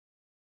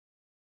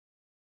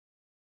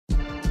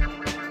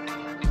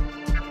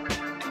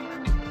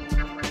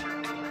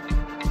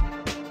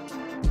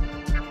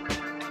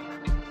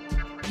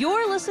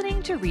You're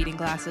listening to Reading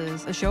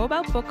Glasses, a show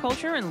about book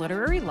culture and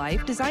literary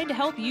life designed to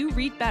help you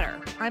read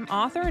better. I'm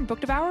author and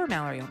book devourer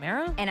Mallory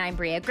O'Mara. And I'm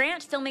Bria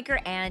Grant,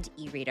 filmmaker and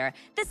e-reader.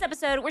 This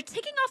episode, we're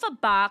ticking off a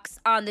box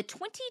on the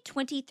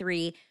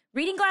 2023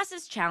 Reading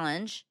Glasses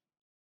Challenge.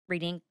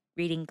 Reading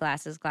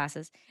glasses.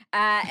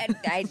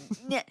 Try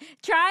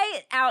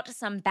out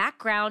some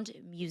background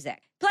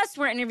music. Plus,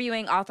 we're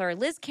interviewing author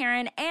Liz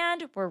Kerin,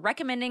 and we're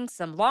recommending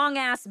some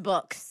long-ass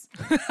books.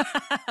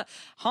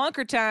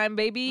 Honker time,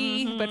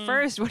 baby. Mm-hmm. But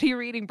first, what are you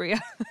reading, Bria?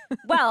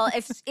 Well,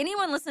 if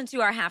anyone listened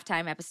to our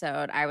halftime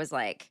episode,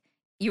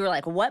 you were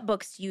like, what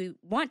books do you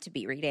want to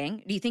be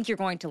reading? Do you think you're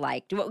going to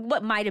like?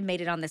 What might have made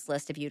it on this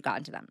list if you'd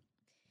gotten to them?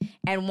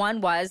 And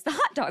one was the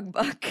hot dog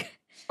book.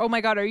 Oh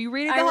my God, are you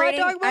reading the hot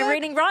dog book? I'm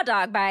reading Raw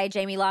Dog by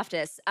Jamie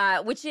Loftus,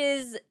 which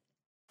is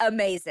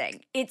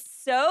amazing. It's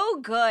so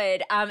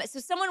good.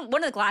 So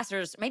one of the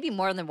glassers, maybe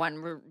more than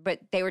one, but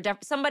they were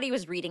somebody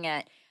was reading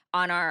it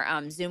on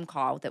our Zoom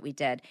call that we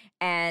did.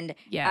 And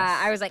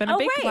I was like, it's been a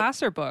big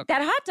glasser book.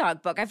 That hot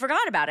dog book. I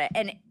forgot about it.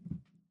 And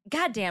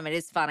God damn, it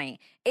is funny.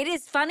 It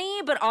is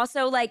funny, but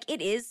also like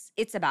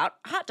it's about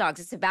hot dogs.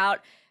 It's about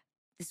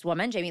this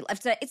woman, Jamie.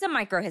 It's a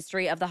micro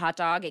history of the hot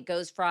dog. It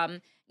goes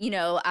from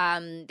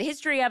the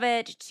history of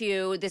it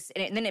to this,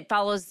 and then it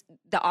follows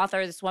the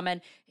author, this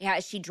woman. Yeah,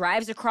 she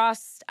drives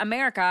across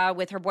America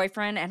with her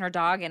boyfriend and her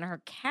dog and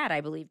her cat,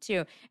 I believe,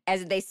 too,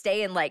 as they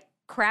stay in like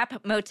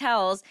crap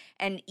motels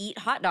and eat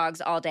hot dogs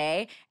all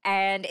day.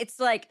 And it's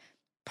like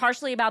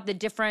partially about the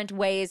different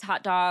ways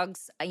hot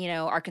dogs,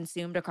 are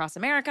consumed across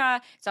America.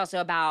 It's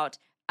also about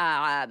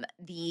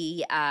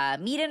the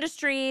meat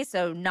industry,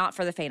 so not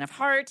for the faint of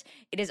heart.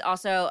 It is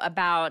also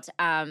about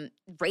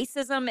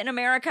racism in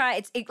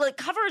America. It like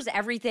covers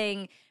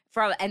everything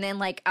from, and then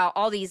like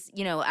all these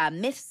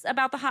myths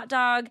about the hot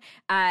dog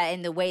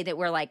and the way that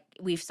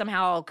we've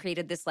somehow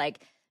created this like,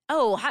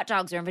 oh, hot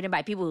dogs are invented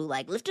by people who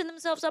like lifted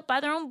themselves up by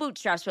their own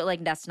bootstraps, but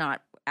like that's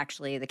not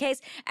actually the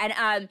case. And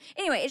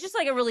anyway, it's just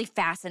like a really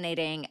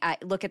fascinating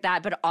look at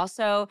that, but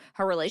also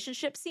her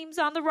relationship seems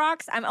on the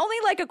rocks. I'm only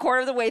like a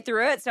quarter of the way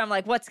through it, so I'm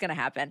like, what's going to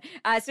happen?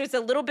 So it's a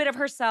little bit of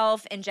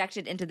herself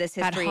injected into this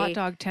history. That hot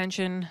dog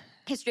tension.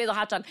 History of the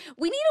hot dog.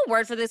 We need a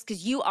word for this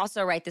because you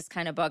also write this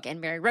kind of book,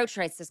 and Mary Roach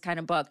writes this kind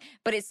of book,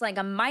 but it's like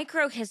a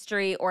micro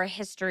history or a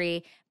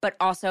history, but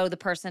also the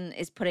person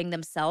is putting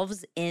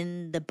themselves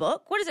in the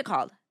book. What is it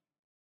called?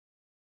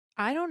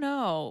 I don't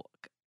know.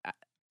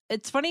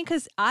 It's funny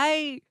because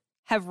I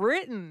have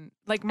written,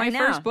 like my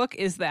first book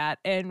is that,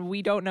 and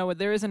we don't know,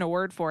 there isn't a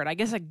word for it. I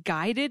guess a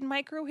guided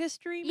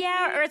microhistory?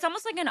 Yeah, or it's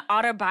almost like an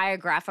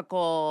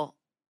autobiographical,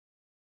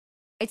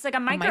 it's like a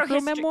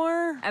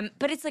micro-memoir?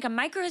 But it's like a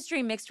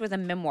microhistory mixed with a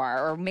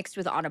memoir or mixed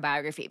with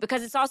autobiography,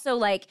 because it's also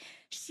like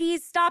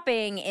she's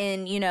stopping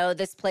in,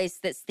 this place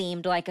that's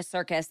themed like a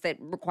circus that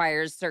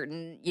requires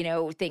certain,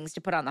 things to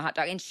put on the hot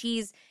dog. And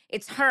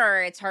it's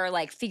her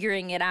like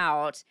figuring it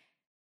out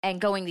and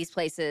going these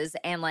places,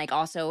 and like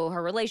also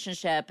her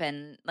relationship,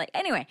 and like,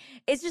 anyway,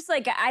 it's just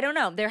like, I don't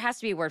know. There has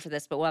to be a word for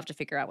this, but we'll have to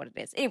figure out what it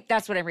is.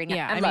 That's what I'm reading.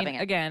 Yeah, I'm loving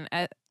it. Again,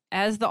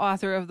 as the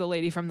author of The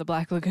Lady from the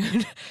Black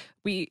Lagoon,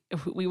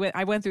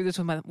 I went through this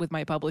with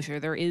my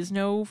publisher. There is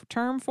no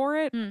term for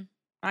it.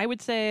 I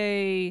would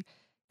say,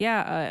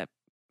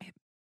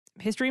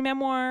 history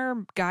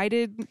memoir,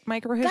 guided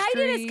microhistory.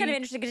 Guided is kind of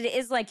interesting because it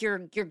is like you're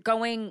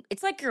going.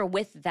 It's like you're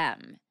with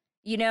them.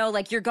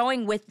 Like you're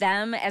going with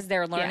them as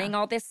they're learning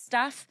all this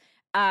stuff,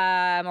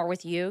 or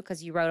with you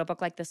because you wrote a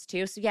book like this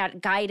too. So yeah,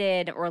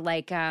 guided or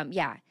like, I'm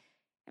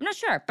not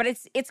sure, but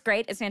it's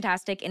great. It's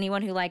fantastic.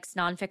 Anyone who likes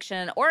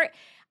nonfiction, or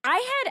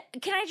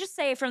can I just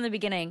say from the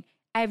beginning,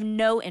 I have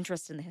no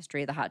interest in the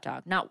history of the hot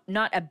dog,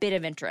 not a bit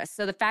of interest.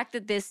 So the fact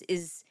that this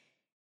is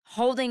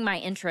holding my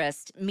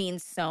interest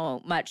means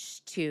so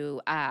much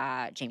to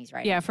Jamie's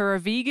writing. Yeah, for a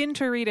vegan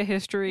to read a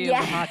history of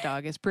a hot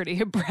dog is pretty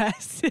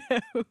impressive.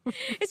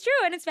 It's true,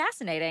 and it's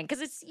fascinating because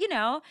it's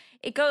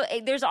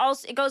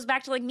it goes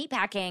back to like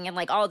meatpacking and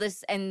like all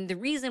this, and the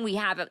reason we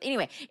have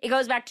anyway, it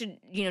goes back to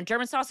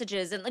German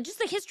sausages, and just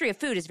the history of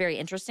food is very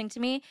interesting to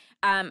me.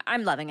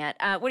 I'm loving it.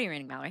 What are you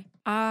reading, Mallory?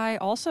 I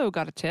also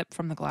got a tip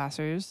from the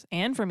Glassers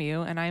and from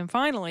you, and I am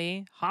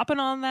finally hopping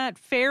on that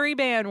fairy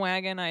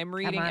bandwagon. I am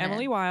reading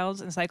Emily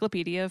Wilde's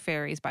Encyclopedia of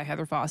Fairies by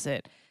Heather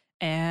Fawcett,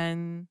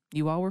 and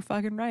you all were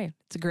fucking right.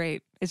 It's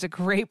a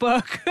great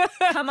book.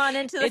 Come on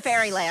into the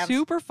fairyland.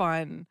 Super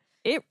fun.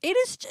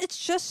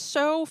 It's just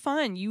so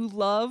fun. You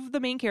love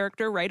the main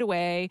character right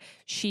away.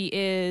 She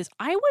is,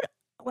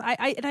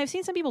 and I've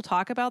seen some people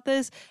talk about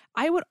this.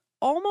 I would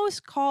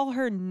almost call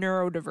her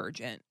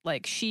neurodivergent.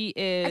 Like she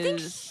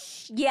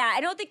is.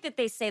 I don't think that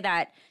they say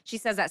that. She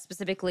says that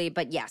specifically,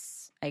 but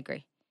yes, I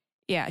agree.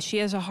 Yeah, she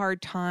has a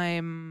hard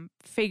time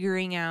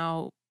figuring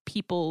out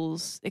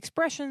people's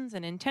expressions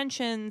and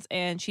intentions,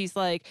 and she's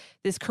like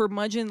this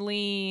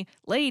curmudgeonly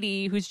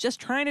lady who's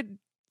just trying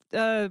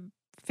to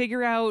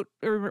figure out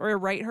or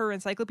write her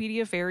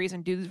Encyclopedia of Fairies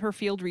and do her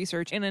field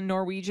research in a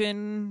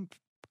Norwegian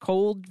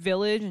cold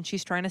village, and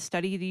she's trying to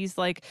study these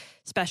like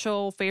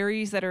special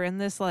fairies that are in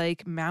this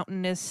like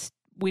mountainous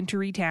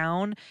wintry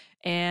town.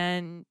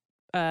 And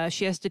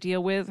she has to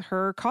deal with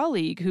her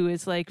colleague who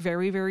is like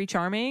very, very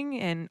charming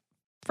and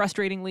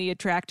frustratingly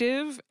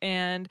attractive.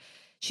 And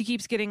she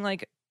keeps getting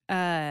like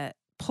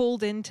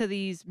pulled into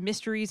these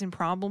mysteries and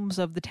problems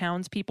of the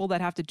townspeople that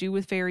have to do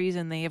with fairies.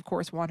 And they, of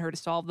course, want her to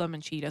solve them.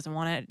 And she doesn't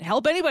want to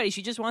help anybody.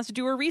 She just wants to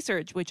do her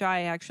research, which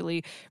I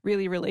actually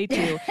really relate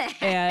to.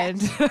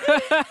 And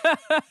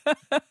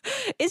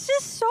it's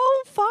just so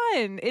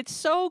fun. It's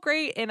so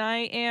great. And I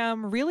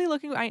am really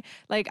looking, I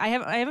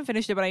haven't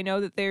finished it, but I know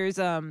that there's,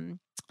 the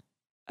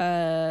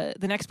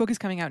next book is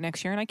coming out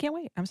next year, and I can't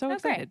wait. I'm so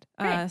excited.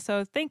 Great.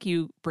 So thank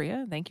you,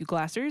 Bria. Thank you,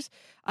 Glassers.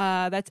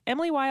 That's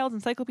Emily Wilde's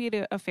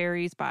Encyclopedia of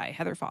Fairies by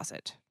Heather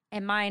Fawcett.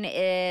 And mine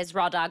is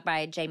Raw Dog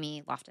by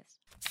Jamie Loftus.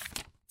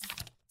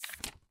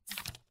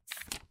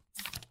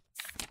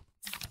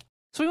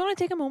 So we want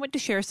to take a moment to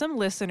share some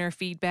listener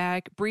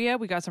feedback. Bria,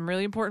 we got some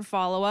really important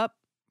follow-up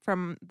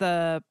from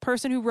the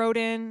person who wrote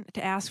in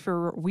to ask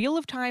for Wheel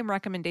of Time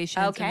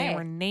recommendations. Okay. And they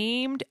were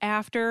named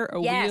after a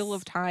Wheel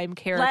of Time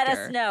character. Let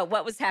us know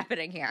what was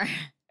happening here.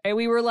 And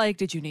we were like,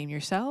 did you name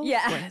yourself?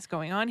 Yeah. What is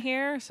going on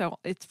here? So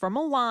it's from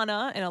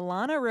Alana. And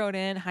Alana wrote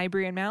in, hi,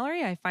 Bria and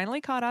Mallory. I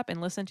finally caught up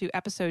and listened to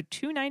episode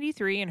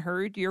 293 and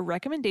heard your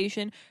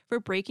recommendation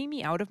for breaking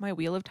me out of my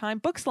Wheel of Time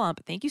book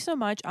slump. Thank you so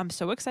much. I'm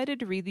so excited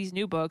to read these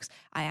new books.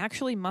 I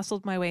actually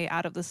muscled my way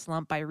out of the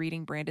slump by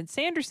reading Brandon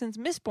Sanderson's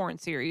Mistborn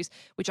series,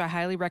 which I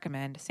highly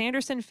recommend.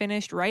 Sanderson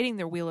finished writing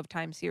the Wheel of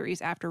Time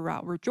series after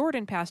Robert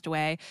Jordan passed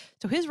away.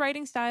 So his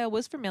writing style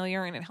was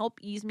familiar and it helped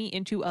ease me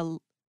into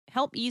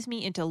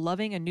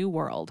loving a new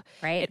world.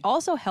 Right. It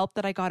also helped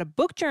that I got a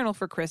book journal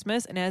for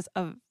Christmas, and as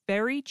a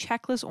very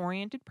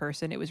checklist-oriented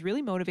person, it was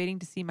really motivating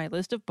to see my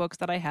list of books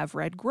that I have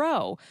read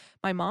grow.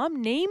 My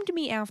mom named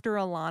me after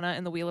Alana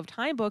in the Wheel of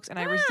Time books, and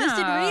I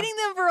resisted reading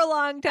them for a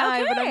long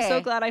time, but I'm so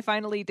glad I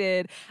finally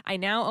did. I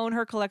now own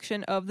her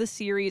collection of the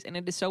series, and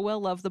it is so well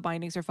loved the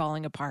bindings are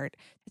falling apart.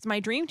 It's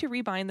my dream to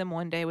rebind them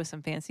one day with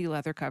some fancy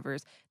leather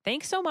covers.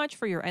 Thanks so much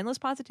for your endless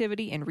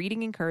positivity and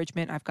reading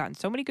encouragement. I've gotten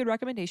so many good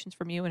recommendations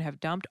from you and have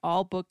dumped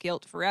all book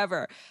guilt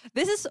forever.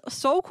 This is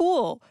so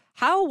cool.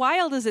 How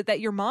wild is it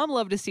that your mom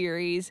loved a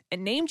series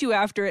and named you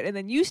after it, and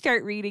then you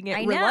start reading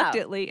it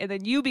reluctantly, and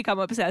then you become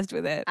obsessed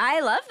with it?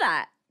 I love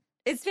that.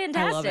 It's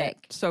fantastic. I love it.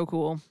 So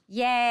cool.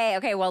 Yay.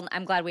 Okay, well,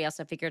 I'm glad we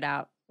also figured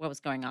out what was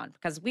going on,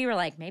 because we were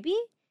like, maybe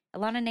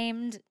Alana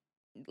named,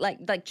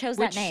 chose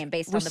that name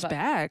based on the book.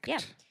 Respect. Yeah.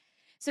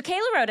 So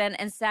Kayla wrote in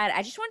and said,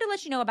 I just wanted to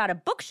let you know about a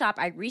bookshop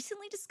I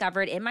recently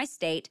discovered in my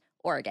state,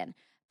 Oregon.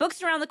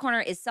 Books Around the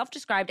Corner is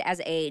self-described as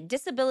a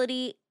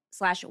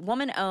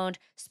disability/woman-owned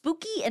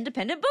spooky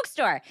independent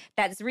bookstore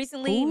that's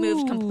recently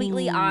moved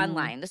completely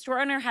online. The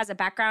store owner has a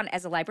background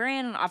as a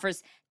librarian and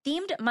offers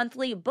themed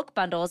monthly book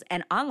bundles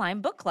and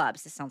online book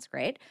clubs. This sounds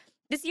great.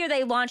 This year,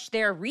 they launched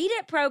their Read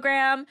It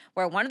program,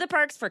 where one of the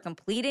perks for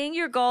completing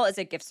your goal is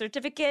a gift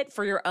certificate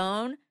for your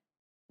own,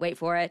 wait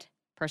for it,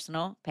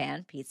 personal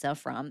pan pizza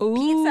from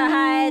Pizza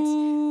Hut.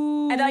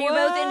 I thought you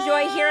both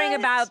enjoy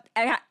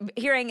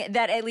hearing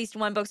that at least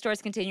one bookstore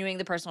is continuing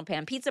the personal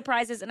pan pizza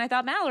prizes, and I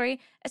thought Mallory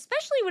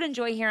especially would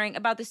enjoy hearing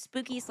about the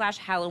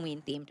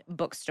spooky/Halloween themed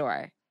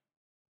bookstore.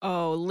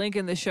 Oh, link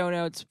in the show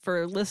notes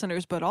for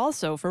listeners, but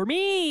also for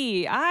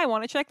me. I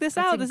want to check this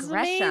out. This is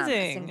amazing.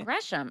 It's in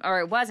Gresham, or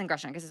it was in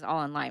Gresham because it's all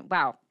online.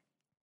 Wow.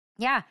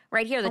 Yeah,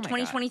 right here. The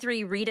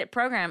 2023 Read It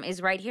program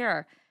is right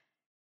here.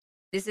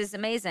 This is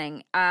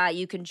amazing.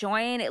 You can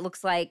join. It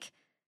looks like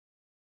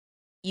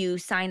you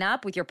sign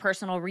up with your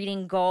personal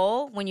reading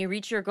goal. When you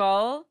reach your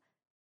goal,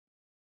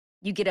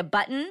 you get a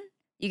button,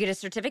 you get a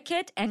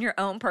certificate, and your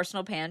own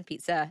personal pan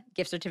pizza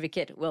gift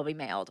certificate will be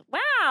mailed.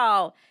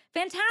 Wow.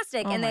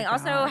 Fantastic. And they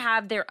also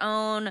have their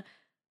own,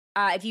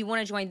 if you want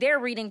to join their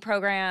reading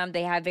program,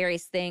 they have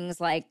various things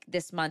like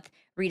this month,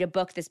 read a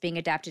book that's being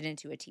adapted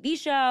into a TV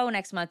show.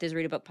 Next month is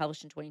read a book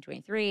published in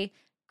 2023.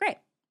 Great.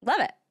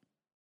 Love it.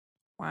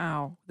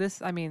 Wow.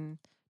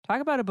 Talk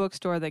about a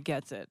bookstore that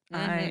gets it.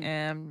 Mm-hmm. I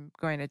am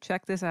going to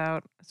check this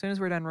out as soon as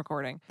we're done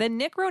recording. Then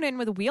Nick wrote in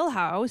with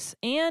Wheelhouse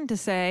and to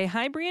say,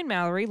 hi, Brie and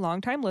Mallory,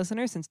 longtime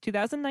listener since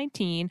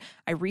 2019.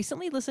 I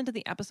recently listened to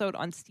the episode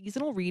on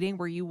seasonal reading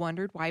where you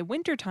wondered why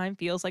wintertime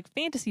feels like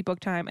fantasy book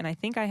time, and I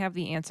think I have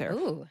the answer.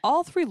 Ooh.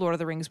 All 3 Lord of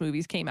the Rings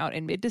movies came out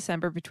in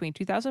mid-December between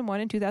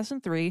 2001 and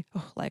 2003,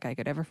 like I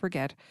could ever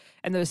forget.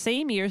 And those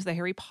same years, the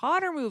Harry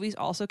Potter movies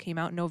also came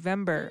out in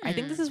November. I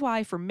think this is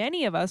why, for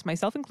many of us,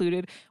 myself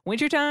included,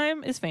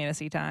 wintertime is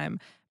fantasy time.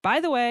 By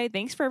the way,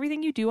 thanks for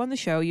everything you do on the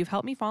show. You've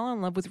helped me fall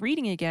in love with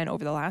reading again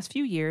over the last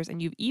few years, and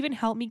you've even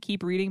helped me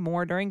keep reading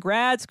more during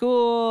grad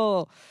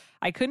school.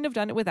 I couldn't have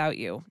done it without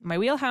you. My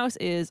wheelhouse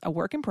is a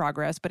work in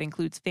progress, but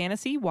includes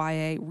fantasy,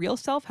 YA, real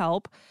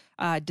self-help,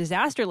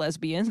 disaster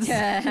lesbians,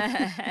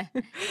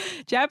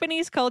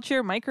 Japanese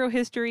culture,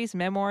 microhistories,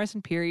 memoirs,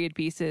 and period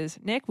pieces.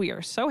 Nick, we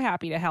are so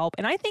happy to help.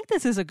 And I think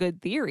this is a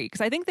good theory,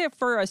 because I think that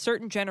for a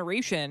certain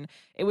generation,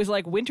 it was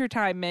like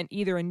wintertime meant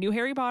either a new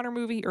Harry Potter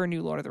movie or a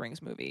new Lord of the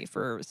Rings movie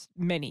for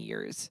many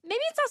years.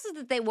 Maybe it's also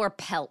that they wore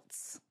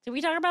pelts. Did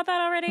we talk about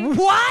that already?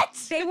 What?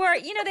 They wear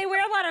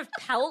a lot of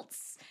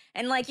pelts.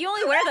 And, you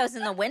only wear those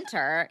in the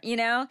winter,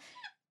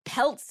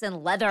 pelts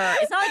and leather.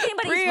 It's not like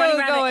anybody's Brio running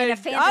around going in a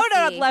fantasy.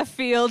 out on left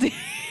field.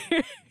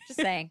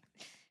 Just saying.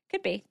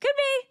 Could be.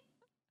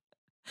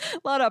 A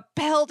lot of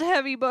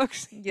pelt-heavy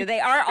books. Yeah, they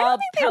are I all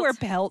don't think they wear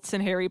pelts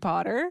in Harry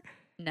Potter.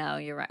 No,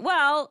 you're right.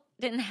 Well,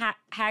 didn't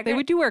Hagrid...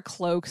 They do wear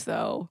cloaks,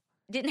 though.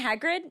 Didn't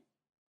Hagrid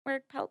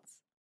wear pelts?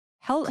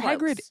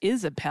 Hagrid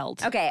is a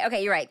pelt.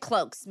 Okay, you're right.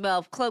 Cloaks.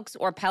 Well, cloaks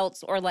or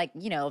pelts or like,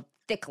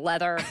 thick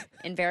leather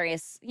in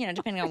various,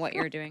 depending on what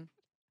you're doing.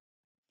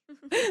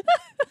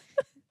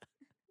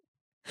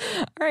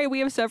 All right, we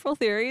have several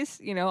theories.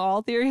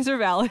 All theories are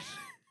valid.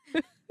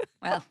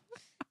 Well.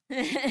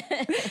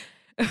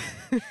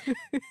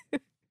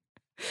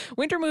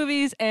 Winter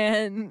movies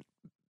and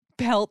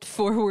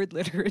pelt-forward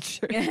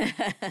literature.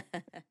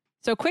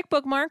 So, quick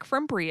bookmark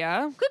from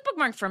Bria. Quick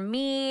bookmark from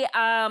me.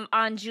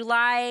 On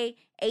July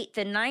 8th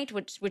and 9th,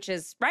 which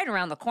is right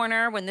around the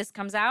corner when this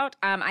comes out,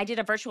 I did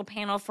a virtual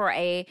panel for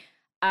a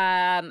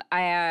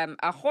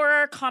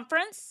horror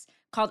conference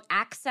called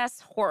Access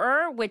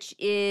Horror, which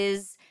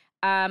is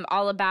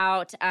all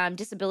about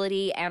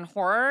disability and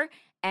horror.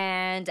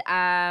 And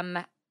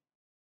I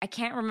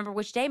can't remember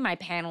which day my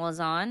panel is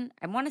on.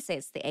 I want to say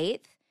it's the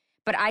 8th.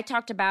 But I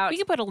talked about... We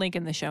can put a link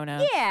in the show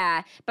notes.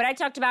 Yeah. But I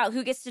talked about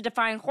who gets to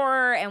define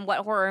horror and what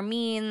horror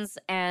means.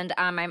 And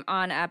I'm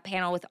on a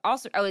panel with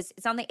also... Oh,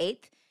 it's on the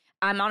 8th.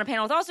 I'm on a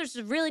panel with all sorts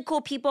of really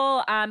cool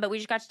people. But we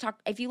just got to talk...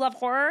 If you love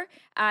horror,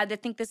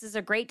 that think this is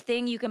a great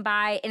thing, you can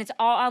buy... And it's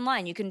all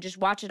online. You can just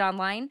watch it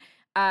online.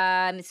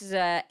 And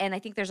I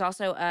think there's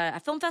also a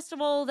film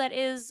festival that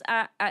is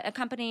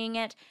accompanying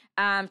it.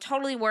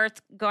 Totally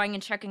worth going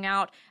and checking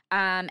out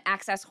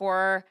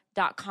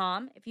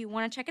accesshorror.com if you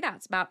want to check it out.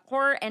 It's about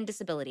horror and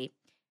disability.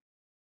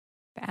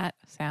 That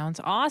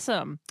sounds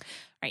awesome. All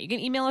right, you can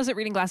email us at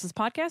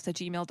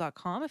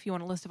readingglassespodcast@gmail.com if you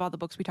want a list of all the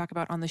books we talk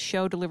about on the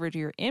show delivered to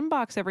your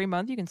inbox every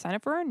month. You can sign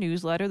up for our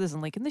newsletter. There's a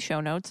link in the show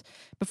notes.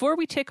 Before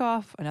we tick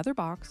off another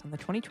box on the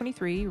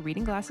 2023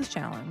 Reading Glasses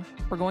Challenge,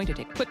 we're going to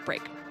take a quick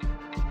break.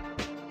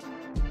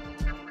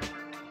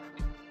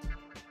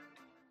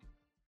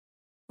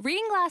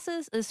 Reading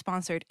Glasses is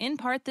sponsored in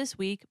part this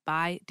week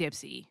by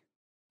Dipsy.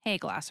 Hey,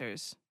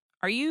 Glassers.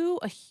 Are you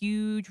a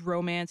huge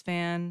romance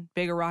fan,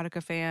 big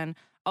erotica fan,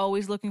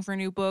 always looking for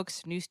new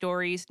books, new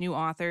stories, new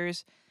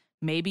authors?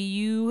 Maybe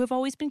you have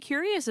always been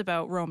curious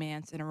about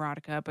romance and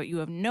erotica, but you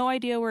have no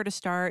idea where to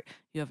start.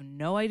 You have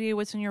no idea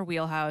what's in your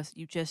wheelhouse.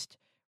 You just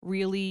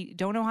really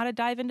don't know how to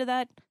dive into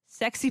that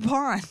sexy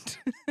pond.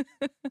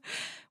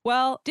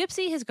 Well,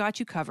 Dipsy has got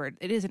you covered.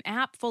 It is an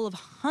app full of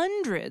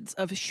hundreds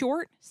of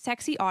short,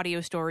 sexy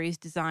audio stories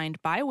designed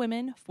by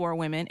women for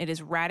women. It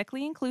is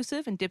radically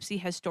inclusive, and Dipsy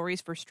has stories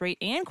for straight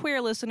and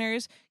queer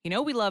listeners.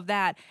 We love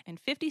that. And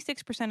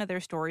 56% of their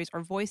stories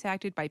are voice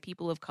acted by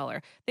people of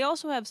color. They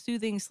also have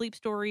soothing sleep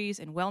stories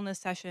and wellness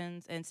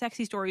sessions and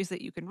sexy stories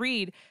that you can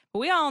read. But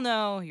we all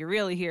know you're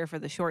really here for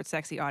the short,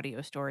 sexy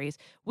audio stories.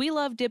 We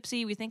love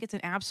Dipsy. We think it's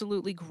an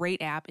absolutely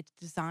great app. It's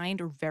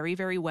designed very,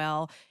 very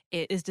well.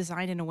 It is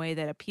designed in a way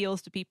that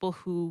appeals to people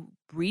who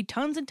read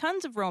tons and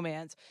tons of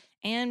romance.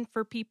 And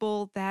for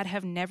people that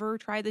have never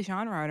tried the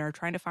genre and are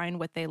trying to find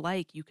what they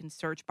like, you can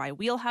search by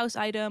wheelhouse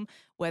item,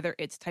 whether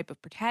it's type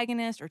of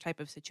protagonist or type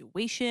of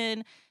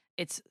situation.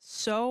 It's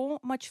so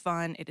much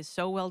fun. It is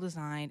so well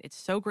designed. It's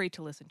so great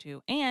to listen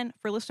to. And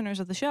for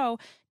listeners of the show,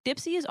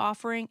 Dipsy is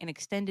offering an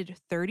extended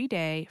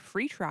 30-day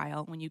free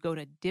trial when you go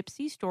to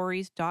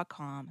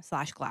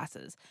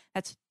dipsystories.com/glasses.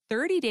 That's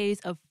 30 days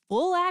of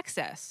full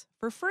access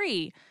for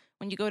free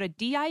when you go to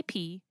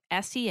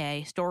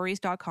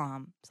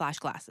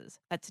dipsystories.com/glasses.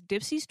 That's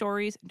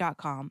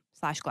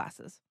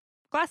dipsystories.com/glasses.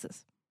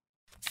 Glasses.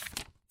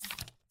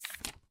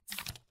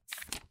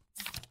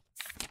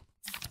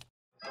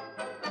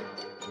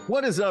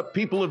 What is up,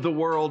 people of the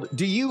world?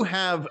 Do you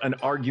have an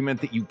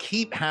argument that you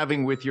keep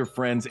having with your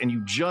friends and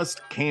you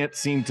just can't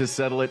seem to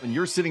settle it? And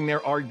you're sitting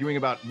there arguing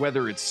about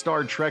whether it's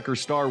Star Trek or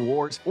Star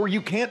Wars, or you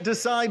can't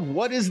decide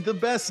what is the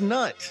best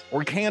nut,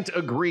 or can't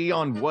agree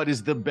on what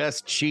is the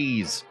best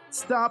cheese.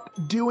 Stop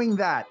doing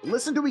that.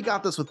 Listen to We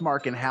Got This with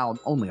Mark and Hal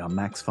only on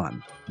Max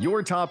Fun.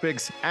 Your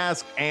topics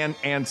asked and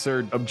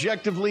answered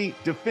objectively,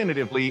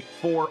 definitively,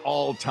 for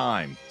all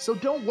time. So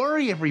don't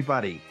worry,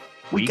 everybody.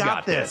 We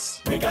got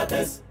this. We got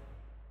this.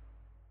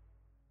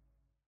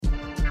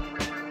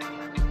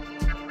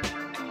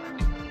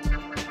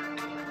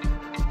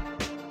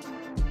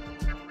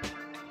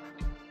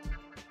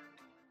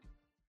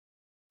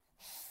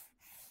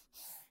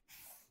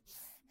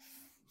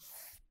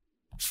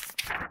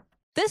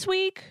 This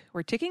week,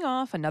 we're ticking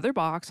off another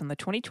box on the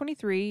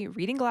 2023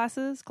 Reading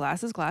Glasses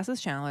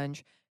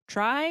Challenge.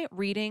 Try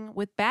reading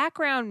with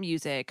background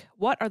music.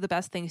 What are the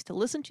best things to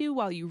listen to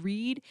while you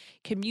read?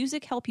 Can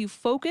music help you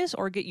focus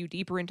or get you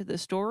deeper into the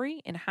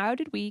story? And how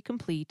did we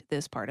complete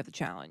this part of the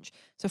challenge?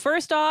 So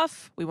first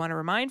off, we want to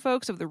remind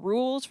folks of the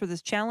rules for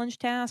this challenge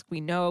task.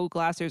 We know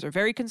Glassers are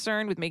very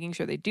concerned with making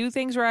sure they do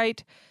things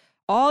right.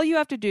 All you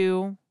have to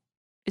do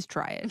is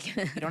try it.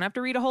 You don't have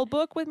to read a whole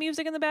book with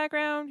music in the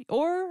background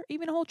or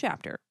even a whole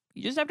chapter.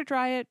 You just have to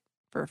try it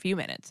for a few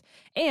minutes.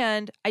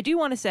 And I do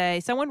want to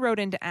say, someone wrote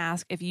in to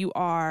ask if you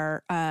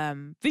are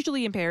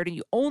visually impaired and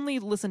you only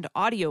listen to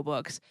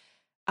audiobooks.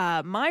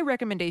 My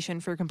recommendation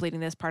for completing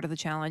this part of the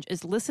challenge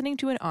is listening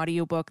to an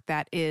audiobook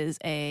that is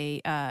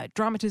a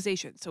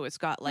dramatization. So it's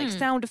got like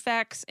sound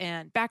effects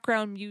and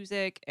background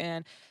music.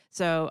 And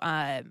so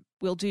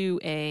we'll do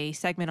a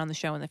segment on the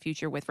show in the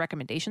future with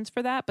recommendations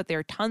for that. But there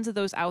are tons of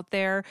those out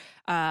there.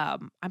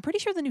 I'm pretty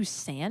sure the new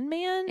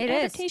Sandman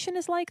adaptation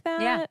is like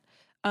that.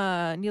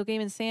 Yeah. Neil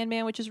Gaiman's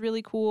Sandman, which is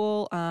really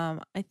cool.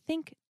 I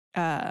think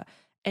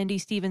Andy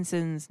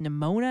Stevenson's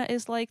Nimona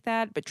is like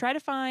that, but try to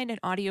find an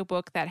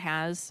audiobook that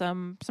has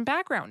some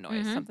background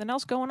noise, something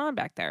else going on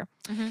back there.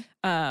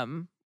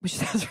 Which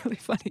sounds really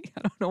funny.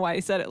 I don't know why I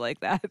said it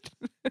like that.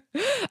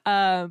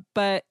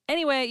 But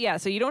anyway, yeah,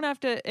 so you don't have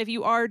to, if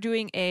you are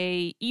doing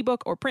a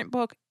ebook or print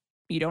book,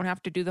 you don't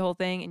have to do the whole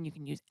thing, and you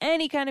can use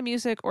any kind of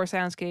music or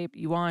soundscape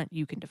you want.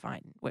 You can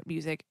define what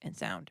music and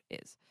sound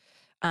is.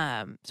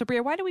 So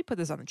Bria, why did we put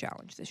this on the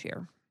challenge this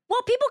year?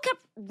 Well, people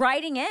kept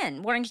writing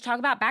in, wanting to talk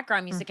about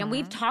background music, and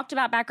we've talked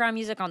about background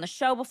music on the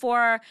show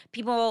before.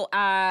 People,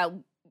 a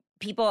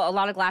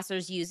lot of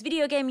glassers use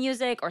video game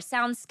music or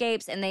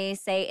soundscapes, and they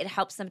say it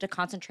helps them to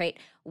concentrate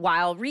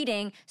while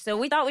reading. So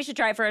we thought we should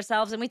try it for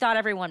ourselves, and we thought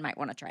everyone might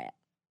want to try it.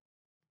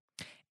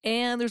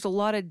 And there's a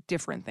lot of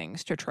different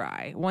things to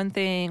try. One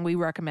thing we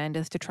recommend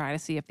is to try to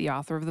see if the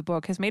author of the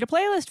book has made a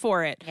playlist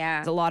for it. Yeah.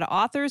 There's a lot of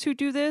authors who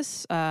do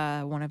this,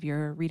 one of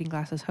your Reading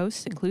Glasses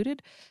hosts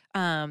included.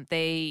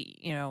 They,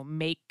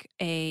 make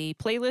a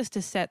playlist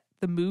to set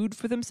the mood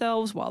for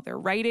themselves while they're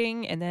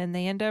writing, and then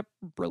they end up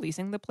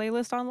releasing the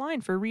playlist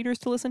online for readers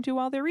to listen to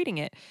while they're reading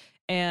it.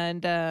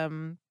 And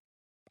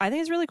I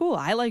think it's really cool.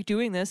 I like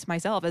doing this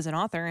myself as an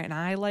author, and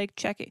I like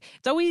checking.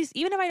 It's always,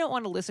 even if I don't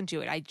want to listen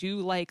to it, I do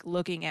like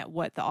looking at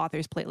what the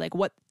authors play, like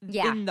what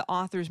in the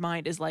author's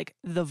mind is like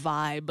the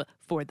vibe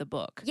for the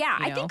book. Yeah,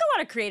 I think a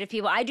lot of creative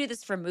people, I do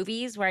this for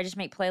movies where I just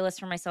make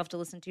playlists for myself to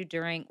listen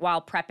to while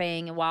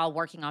prepping and while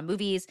working on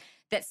movies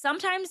that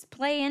sometimes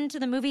play into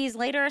the movies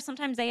later.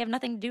 Sometimes they have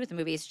nothing to do with the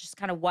movie. It's just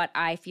kind of what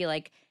I feel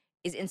like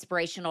is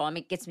inspirational and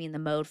it gets me in the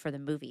mode for the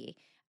movie.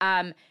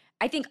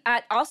 I think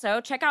also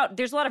check out,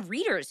 there's a lot of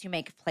readers who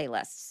make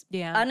playlists,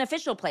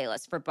 unofficial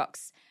playlists for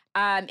books.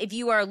 If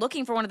you are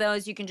looking for one of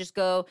those, you can just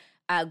go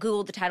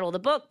Google the title of the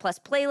book plus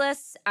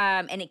playlists,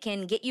 and it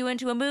can get you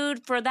into a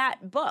mood for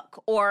that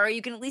book. Or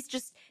you can at least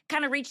just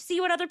kind of see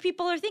what other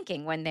people are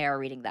thinking when they're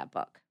reading that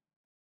book.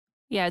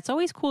 Yeah, it's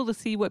always cool to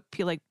see what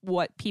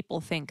people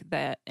think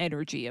the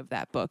energy of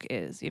that book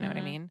is. You know what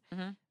I mean?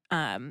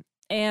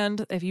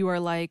 And if you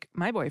are like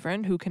my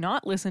boyfriend who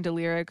cannot listen to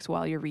lyrics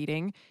while you're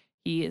reading,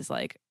 he is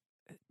like,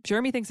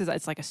 Jeremy thinks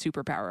it's like a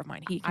superpower of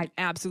mine. He can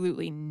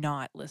absolutely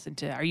not listen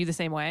to. Are you the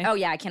same way? Oh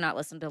yeah, I cannot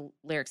listen to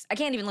lyrics. I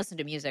can't even listen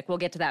to music. We'll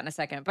get to that in a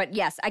second. But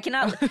yes, I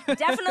cannot.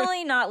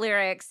 Definitely not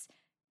lyrics,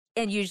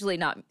 and usually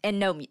not. And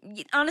no,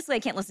 honestly, I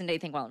can't listen to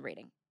anything while I'm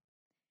reading.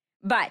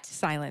 But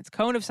silence,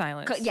 cone of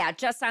silence. Yeah,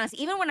 just silence.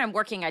 Even when I'm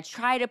working, I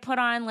try to put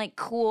on like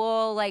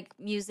cool like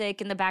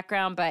music in the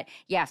background. But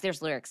yeah, if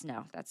there's lyrics,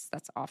 no, that's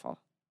awful.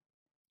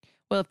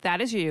 Well, if that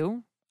is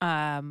you,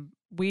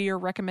 we are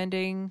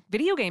recommending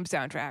video game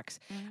soundtracks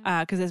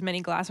because as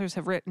many glassers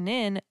have written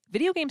in,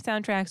 video game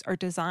soundtracks are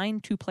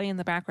designed to play in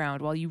the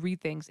background while you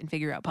read things and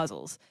figure out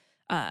puzzles.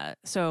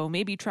 So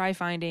maybe try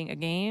finding a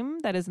game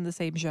that is in the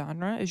same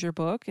genre as your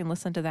book and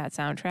listen to that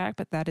soundtrack.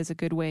 But that is a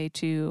good way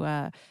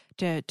to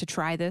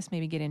try this,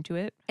 maybe get into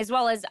it. As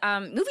well as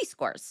movie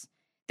scores.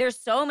 There's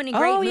so many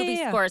great movie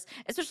scores,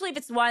 especially if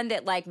it's one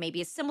that like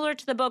maybe is similar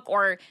to the book,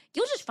 or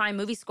you'll just find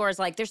movie scores.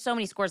 Like there's so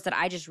many scores that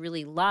I just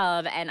really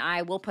love, and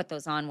I will put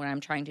those on when I'm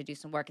trying to do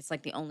some work. It's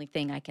like the only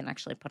thing I can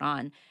actually put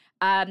on.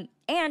 And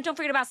don't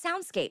forget about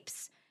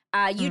soundscapes.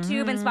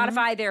 YouTube and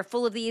Spotify, they're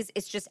full of these.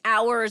 It's just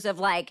hours of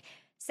like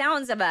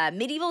sounds of a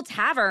medieval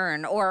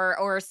tavern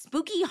or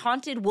spooky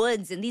haunted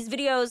woods. And these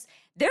videos,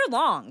 they're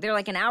long. They're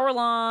like an hour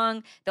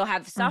long. They'll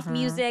have soft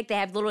music. They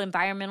have little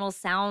environmental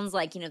sounds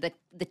like,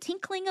 the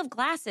tinkling of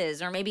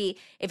glasses, or maybe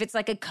if it's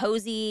like a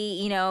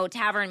cozy,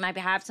 tavern, might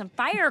have some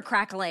fire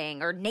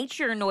crackling or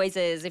nature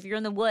noises if you're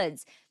in the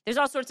woods. There's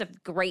all sorts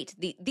of great,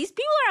 these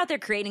people are out there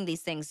creating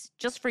these things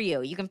just for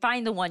you. You can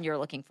find the one you're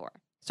looking for.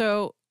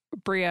 So,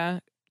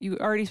 Bria, you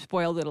already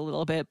spoiled it a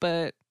little bit,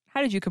 but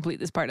how did you complete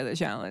this part of the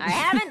challenge? I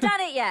haven't done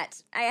it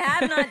yet. I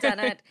have not done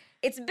it.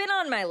 It's been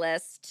on my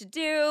list to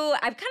do.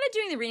 I'm kind of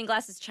doing the Reading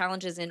Glasses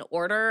challenges in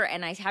order,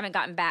 and I haven't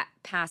gotten back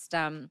past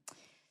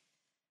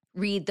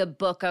read the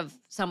book of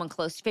someone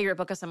close, favorite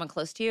book of someone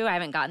close to you. I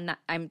haven't gotten that.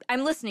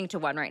 I'm listening to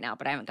one right now,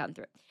 but I haven't gotten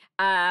through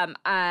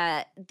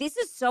it. This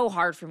is so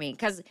hard for me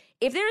because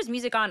if there is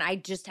music on, I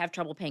just have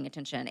trouble paying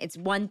attention. It's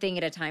one thing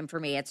at a time for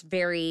me.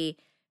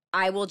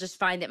 I will just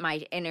find that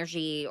my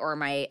energy or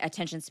my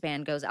attention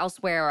span goes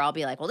elsewhere, or I'll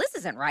be like, well, this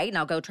isn't right. And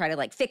I'll go try to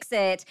like fix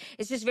it.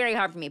 It's just very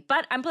hard for me,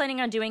 but I'm planning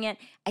on doing it.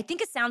 I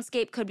think a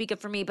soundscape could be good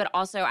for me, but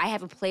also I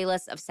have a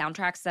playlist of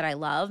soundtracks that I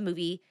love,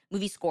 movie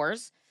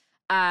scores.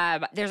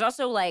 There's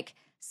also like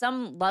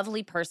some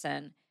lovely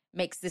person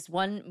makes this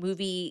one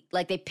movie,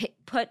 like they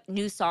put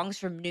new songs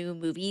from new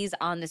movies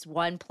on this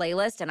one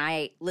playlist, and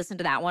I listen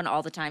to that one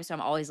all the time. So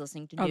I'm always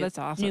listening to that's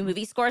awesome. new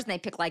movie scores, and they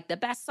pick like the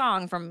best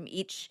song from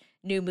each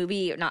new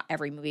movie, or not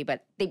every movie,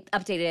 but they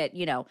update it,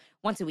 you know,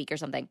 once a week or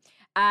something.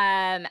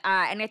 And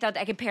I thought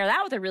I could pair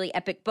that with a really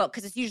epic book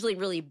because it's usually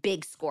really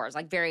big scores,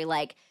 like very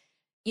like,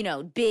 you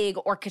know, big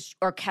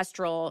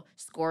orchestral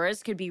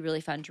scores could be really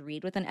fun to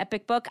read with an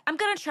epic book. I'm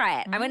going to try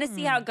it. I'm going to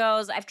see how it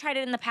goes. I've tried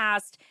it in the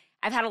past.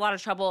 I've had a lot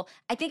of trouble.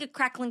 I think A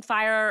Crackling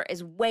Fire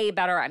is way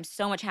better. I'm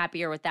so much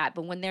happier with that.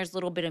 But when there's a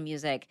little bit of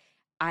music,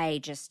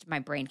 my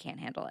brain can't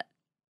handle it.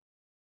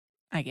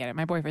 I get it.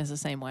 My boyfriend's the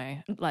same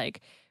way.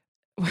 Like,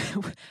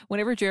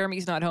 whenever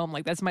Jeremy's not home,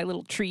 like that's my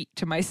little treat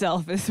to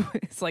myself.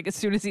 It's like as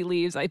soon as he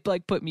leaves, I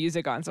like put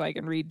music on so I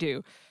can read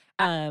too.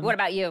 What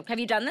about you? Have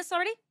you done this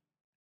already?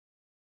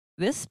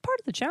 This part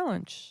of the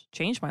challenge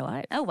changed my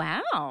life. Oh,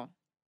 wow.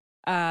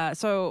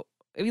 So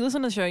if you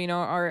listen to the show, you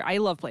know, I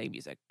love playing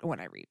music when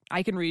I read.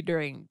 I can read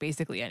during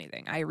basically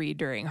anything. I read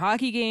during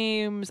hockey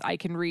games. I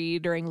can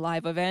read during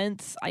live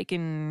events. I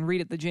can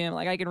read at the gym.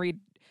 Like I can read.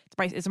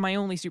 It's my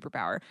only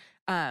superpower.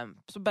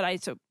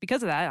 So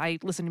because of that, I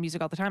listen to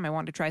music all the time. I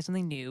wanted to try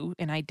something new,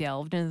 and I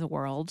delved into the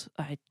world.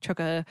 I took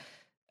a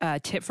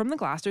tip from the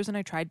Glasters, and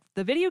I tried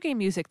the video game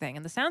music thing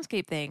and the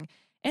soundscape thing,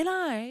 and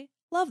I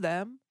love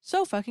them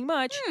so fucking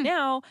much.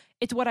 Now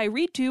it's what I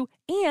read to,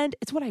 and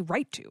it's what I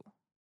write to.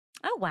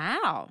 Oh,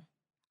 wow.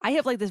 I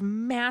have like this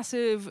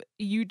massive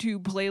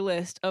YouTube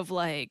playlist of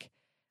like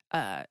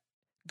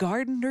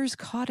Gardener's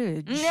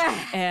Cottage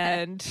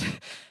and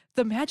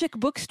The Magic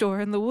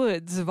Bookstore in the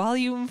Woods,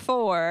 Volume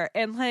 4.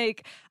 And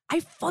like, I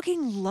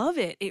fucking love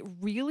it. It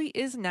really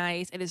is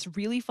nice. And it's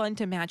really fun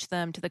to match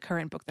them to the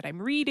current book that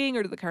I'm reading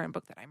or to the current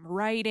book that I'm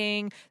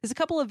writing. There's a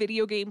couple of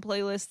video game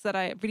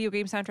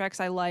soundtracks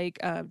I like.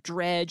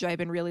 Dredge, I've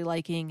been really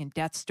liking, and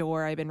Death's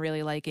Door, I've been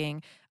really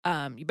liking.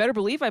 You better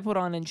believe I put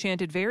on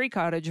Enchanted Fairy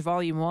Cottage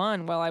Volume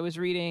 1 while I was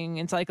reading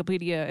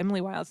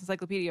Emily Wilde's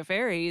Encyclopedia of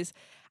Fairies.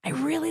 I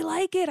really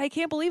like it. I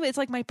can't believe it. It's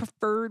like my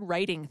preferred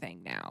writing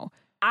thing now.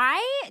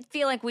 I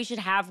feel like we should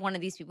have one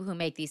of these people who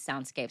make these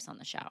soundscapes on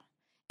the show.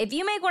 If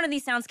you make one of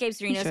these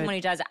soundscapes or you know someone who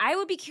does, I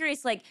would be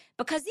curious, like,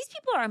 because these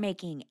people are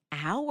making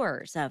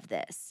hours of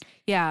this.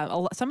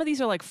 Yeah, some of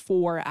these are like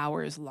 4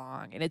 hours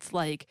long. And it's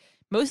like,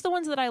 most of the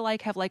ones that I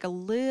like have like a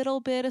little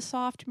bit of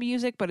soft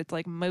music, but it's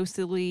like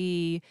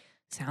mostly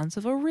sounds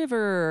of a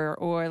river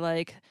or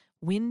like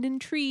wind and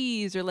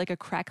trees or like a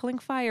crackling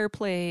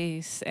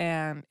fireplace.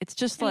 And it's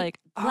just like,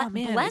 oh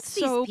man, it's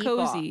so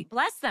cozy.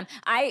 Bless them.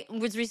 I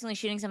was recently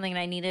shooting something and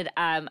I needed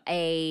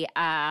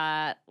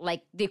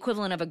like the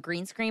equivalent of a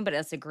green screen, but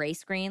it's a gray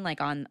screen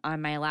like on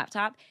my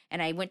laptop.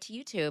 And I went to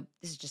YouTube.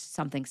 This is just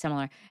something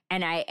similar.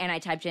 And I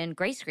typed in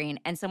gray screen,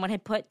 and someone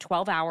had put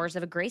 12 hours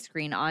of a gray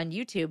screen on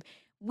YouTube.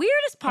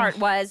 Weirdest part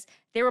was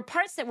there were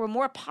parts that were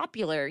more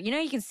popular. You know,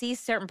 you can see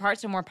certain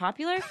parts are more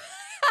popular.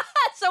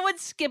 Someone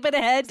skipping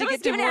ahead to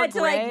get to more gray.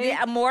 To like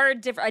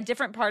a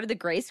different part of the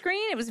gray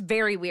screen. It was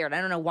very weird. I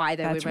don't know why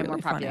they would be more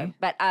popular. Funny.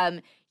 But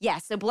yeah,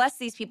 so bless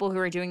these people who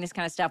are doing this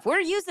kind of stuff.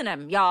 We're using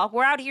them, y'all.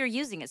 We're out here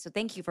using it. So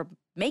thank you for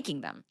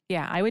making them.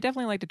 Yeah, I would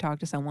definitely like to talk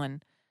to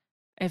someone.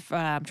 If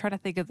I'm trying to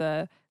think of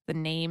the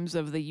names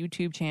of the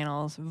YouTube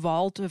channels.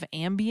 Vault of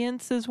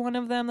Ambience is one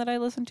of them that I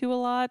listen to a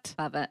lot.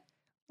 Love it.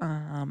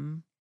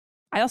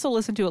 I also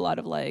listen to a lot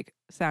of like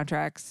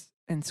soundtracks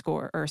and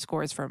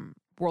scores from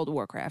World of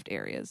Warcraft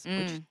areas,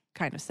 which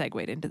kind of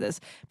segued into this.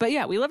 But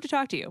yeah, we love to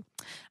talk to you.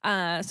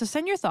 So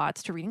send your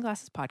thoughts to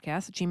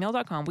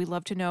readingglassespodcast@gmail.com. We'd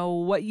love to know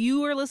what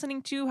you are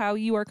listening to, how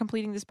you are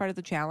completing this part of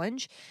the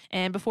challenge.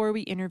 And before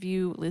we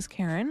interview Liz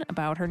Kerin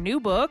about her new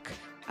book,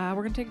 we're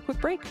going to take a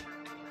quick break.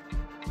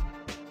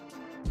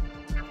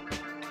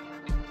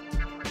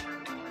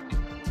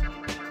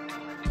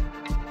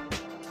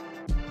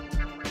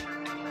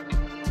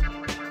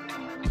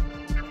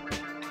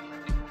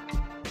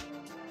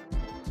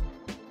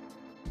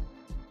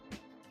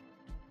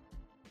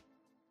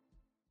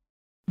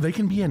 They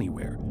can be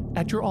anywhere,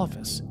 at your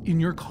office, in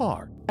your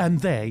car, and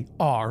they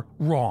are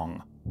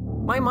wrong.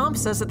 My mom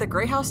says that the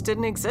Gray House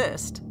didn't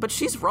exist, but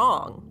she's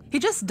wrong. He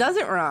just does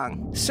it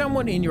wrong.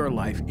 Someone in your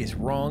life is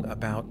wrong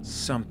about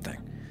something.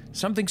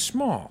 Something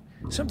small,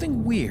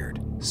 something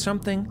weird,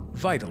 something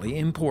vitally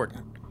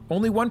important.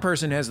 Only one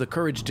person has the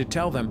courage to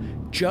tell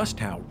them just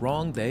how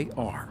wrong they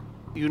are.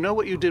 You know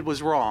what you did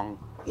was wrong,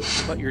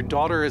 but your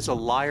daughter is a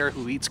liar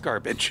who eats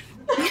garbage.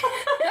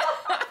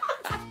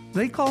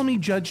 They call me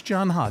Judge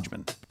John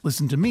Hodgman.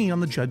 Listen to me on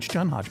the Judge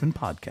John Hodgman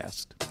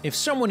podcast. If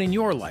someone in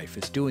your life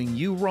is doing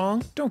you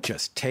wrong, don't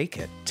just take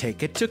it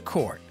to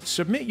court.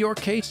 Submit your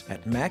case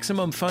at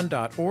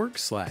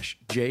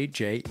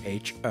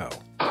MaximumFun.org/JJHO.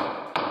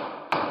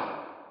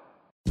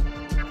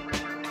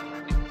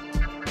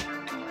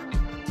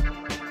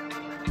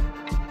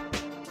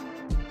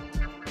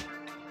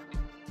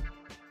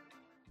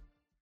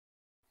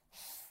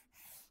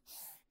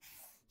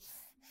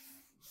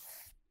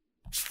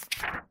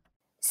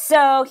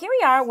 So here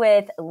we are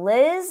with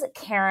Liz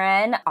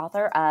Kerin,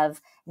 author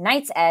of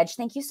Knight's Edge.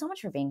 Thank you so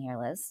much for being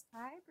here, Liz.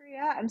 Hi, Bree.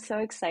 Yeah, I'm so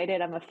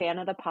excited. I'm a fan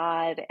of the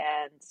pod,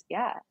 and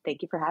yeah,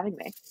 thank you for having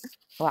me.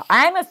 Well,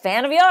 I'm a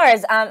fan of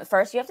yours.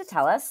 First, you have to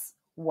tell us,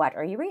 what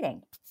are you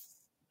reading?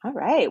 All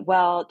right.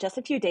 Well, just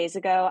a few days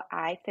ago,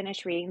 I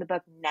finished reading the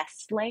book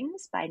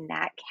Nestlings by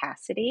Nat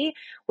Cassidy,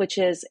 which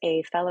is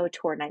a fellow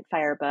Tor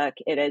Nightfire book.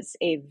 It is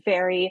a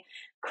very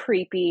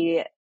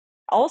creepy,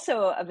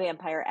 also a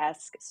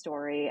vampire-esque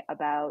story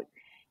about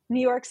New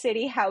York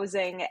City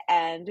housing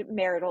and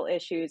marital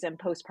issues and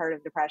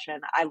postpartum depression.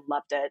 I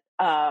loved it.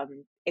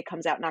 It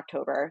comes out in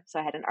October, so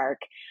I had an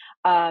arc.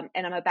 And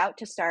I'm about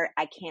to start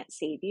I Can't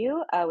Save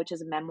You, which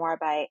is a memoir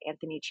by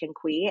Anthony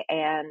Chinqui,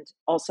 and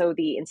also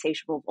The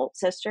Insatiable Volt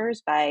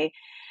Sisters by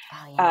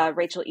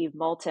Rachel Eve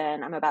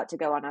Moulton. I'm about to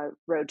go on a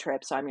road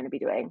trip, so I'm going to be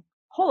doing a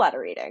whole lot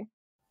of reading.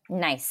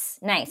 Nice.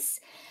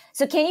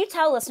 So can you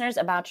tell listeners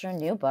about your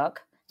new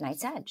book,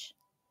 Night's Edge?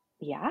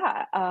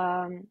 Yeah.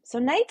 So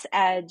Night's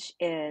Edge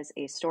is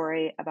a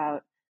story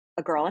about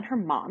a girl and her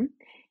mom.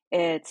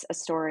 It's a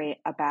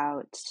story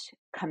about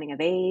coming of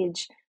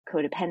age,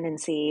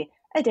 codependency,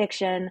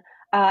 addiction.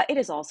 It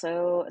is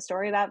also a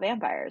story about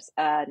vampires.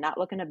 Not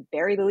looking to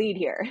bury the lead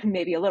here,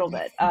 maybe a little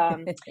bit.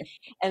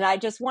 And I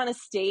just want to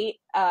state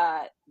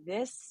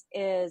this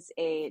is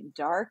a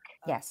dark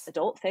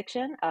adult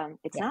fiction.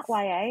 It's not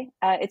YA.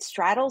 It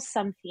straddles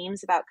some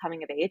themes about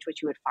coming of age,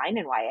 which you would find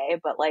in YA,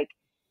 but like,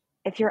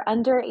 if you're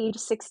under age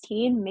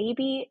 16,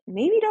 maybe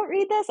don't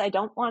read this. I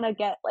don't want to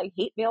get like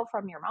hate mail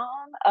from your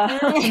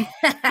mom.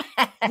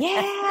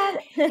 Yeah,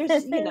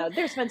 there's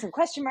been some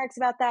question marks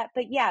about that.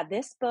 But yeah,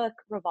 this book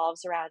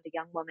revolves around a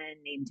young woman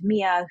named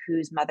Mia,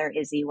 whose mother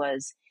Izzy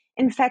was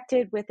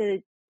infected with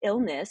an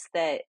illness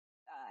that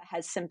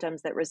has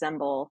symptoms that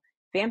resemble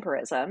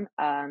vampirism.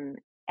 And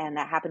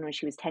that happened when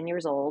she was 10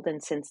 years old.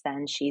 And since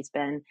then, she's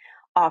been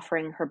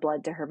offering her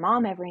blood to her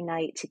mom every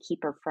night to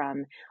keep her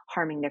from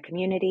harming their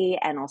community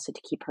and also to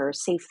keep her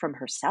safe from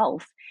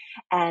herself.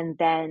 And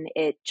then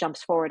it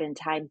jumps forward in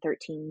time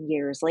 13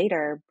 years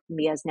later.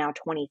 Mia's now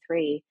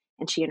 23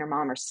 and she and her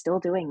mom are still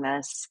doing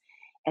this.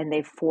 And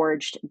they've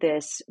forged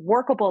this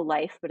workable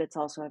life, but it's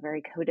also a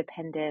very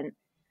codependent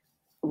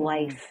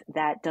life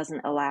that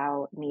doesn't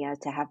allow Mia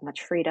to have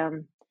much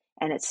freedom,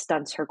 and it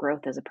stunts her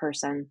growth as a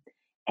person.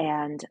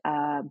 And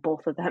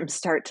both of them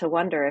start to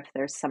wonder if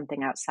there's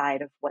something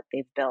outside of what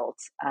they've built.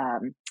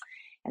 And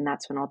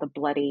that's when all the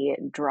bloody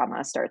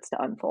drama starts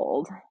to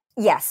unfold.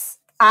 Yes,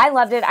 I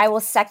loved it. I will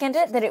second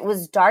it that it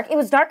was dark. It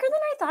was darker than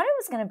I thought it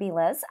was going to be,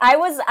 Liz. I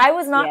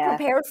was not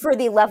prepared for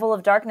the level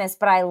of darkness,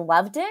 but I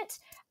loved it.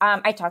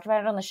 I talked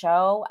about it on the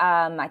show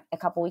a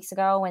couple weeks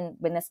ago.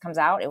 When this comes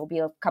out, it will be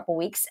a couple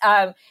weeks.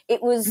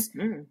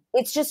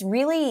 It's just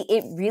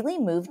it really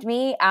moved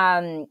me.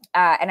 And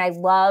I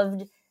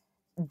loved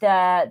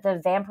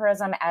the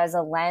vampirism as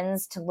a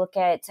lens to look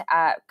at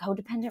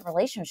codependent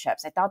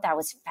relationships. I thought that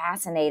was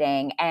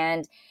fascinating,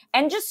 and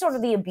just sort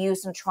of the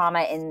abuse and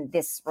trauma in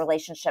this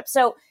relationship.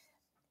 So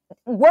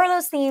were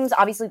those themes,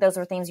 obviously those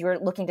were themes you were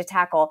looking to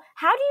tackle.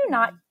 How do you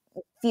not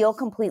feel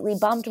completely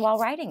bummed while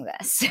writing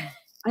this?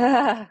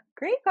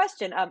 Great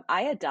question.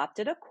 I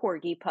adopted a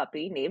corgi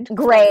puppy named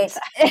Great.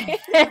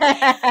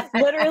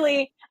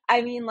 Literally,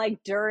 I mean, like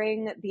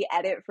during the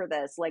edit for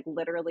this, like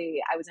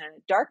literally I was in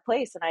a dark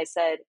place and I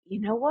said, you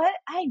know what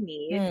I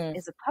need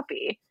is a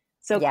puppy.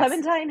 So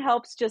Clementine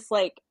helps, just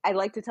like I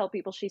like to tell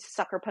people, she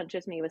sucker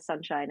punches me with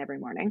sunshine every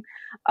morning.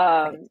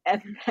 And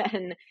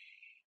then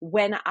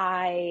when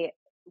I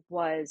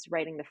was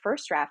writing the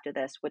first draft of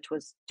this, which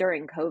was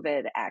during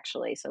COVID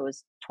actually, so it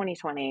was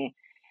 2020,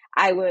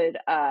 I would,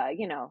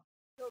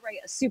 go write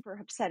a super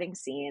upsetting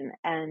scene.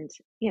 And,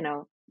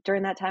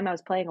 during that time I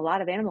was playing a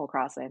lot of Animal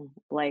Crossing,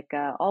 like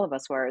all of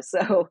us were.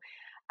 So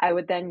I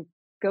would then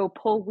go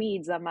pull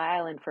weeds on my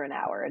island for an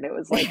hour. And it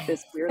was like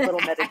this weird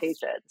little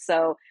meditation.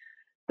 So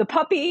the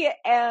puppy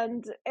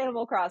and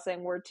Animal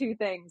Crossing were two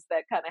things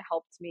that kind of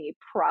helped me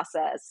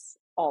process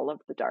all of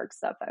the dark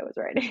stuff I was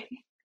writing.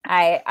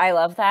 I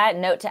love that.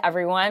 Note to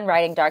everyone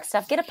writing dark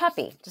stuff: get a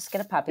puppy. Just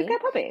get a puppy. Get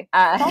a puppy.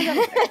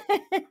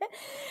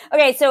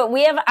 Okay, so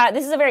we have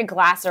this is a very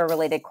Glasser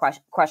related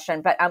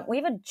question, but we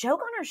have a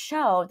joke on our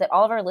show that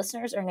all of our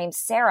listeners are named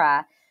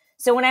Sarah.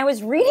 So when I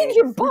was reading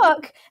your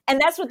book,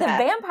 and that's what the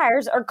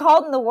vampires are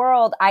called in the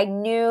world, I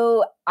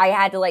knew I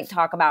had to like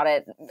talk about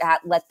it,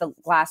 let the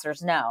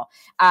Glassers know.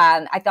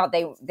 I thought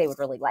they would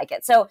really like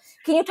it. So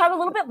can you talk a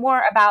little bit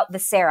more about the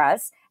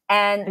Sarahs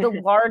and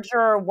the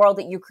larger world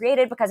that you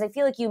created? Because I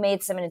feel like you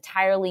made some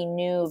entirely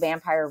new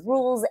vampire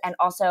rules, and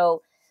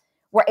also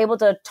were able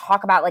to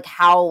talk about like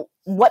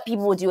what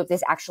people would do if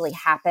this actually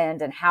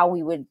happened, and how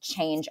we would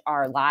change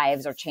our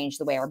lives or change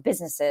the way our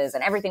businesses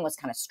and everything was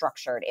kind of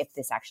structured if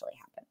this actually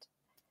happened.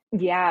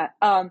 Yeah.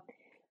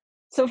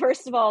 So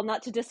first of all,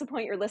 not to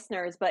disappoint your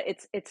listeners, but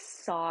it's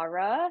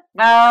Sarah.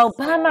 Oh,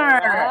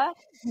 bummer.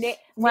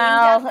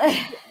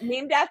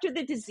 Named after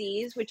the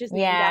disease, which is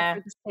named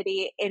after the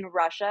city in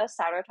Russia,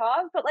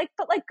 Saratov. But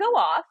go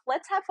off.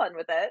 Let's have fun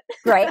with it.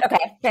 Great.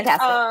 Okay.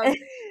 Fantastic.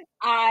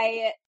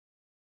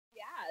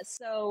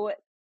 So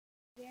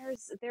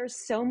there's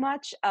so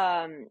much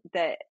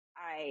that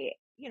I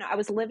I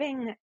was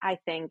living, I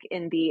think,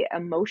 in the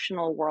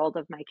emotional world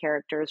of my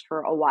characters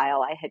for a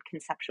while. I had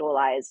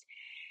conceptualized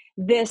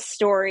this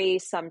story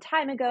some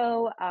time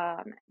ago,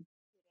 as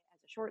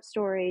a short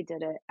story,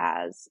 did it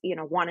as,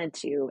 wanted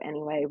to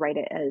anyway, write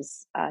it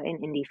as an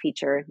indie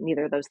feature.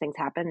 Neither of those things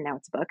happened. Now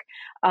it's a book.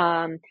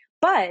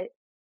 But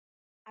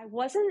I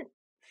wasn't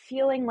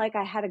feeling like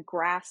I had a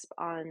grasp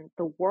on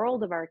the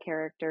world of our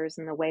characters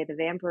and the way the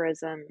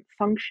vampirism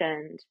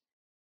functioned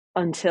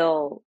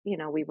until,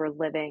 we were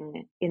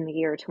living in the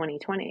year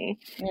 2020.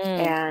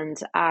 And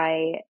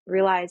I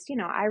realized,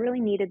 I really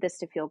needed this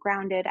to feel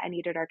grounded. I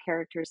needed our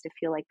characters to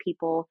feel like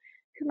people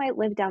who might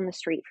live down the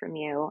street from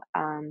you.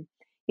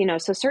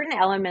 So certain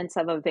elements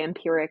of a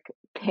vampiric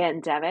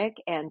pandemic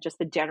and just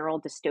the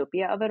general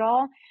dystopia of it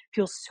all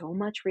feel so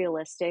much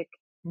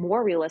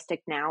more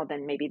realistic now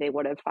than maybe they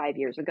would have 5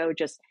 years ago,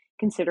 just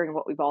considering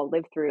what we've all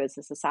lived through as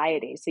a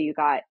society. So you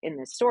got in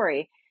this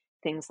story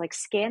things like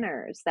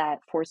scanners that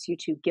force you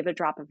to give a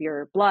drop of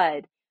your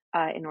blood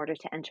in order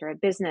to enter a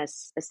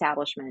business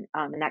establishment.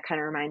 And that kind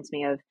of reminds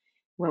me of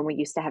when we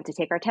used to have to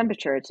take our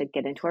temperature to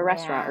get into a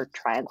restaurant or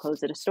try and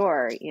close at a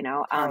store,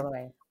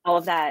 Totally. all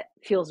of that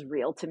feels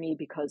real to me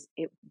because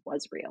it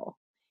was real.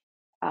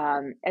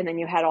 And then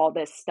you had all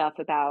this stuff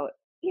about,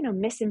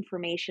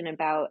 misinformation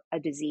about a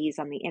disease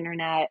on the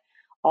internet,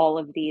 all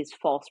of these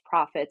false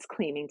prophets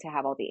claiming to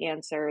have all the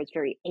answers,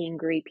 very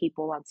angry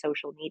people on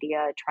social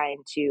media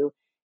trying to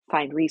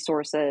find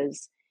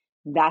resources.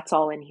 That's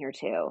all in here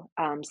too.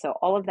 So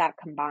all of that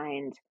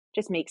combined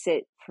just makes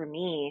it, for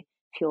me,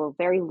 feel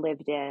very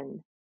lived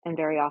in and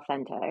very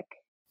authentic.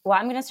 Well,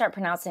 I'm going to start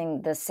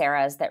pronouncing the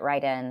Sarahs that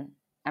write in.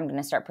 I'm going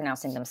to start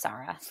pronouncing them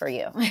Sarah for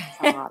you.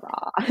 Sarah.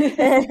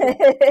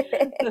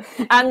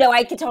 No,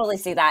 I could totally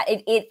see that.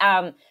 It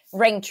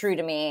rang true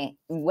to me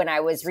when I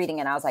was reading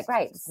it. I was like,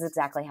 right, this is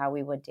exactly how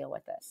we would deal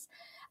with this.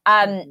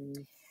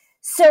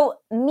 So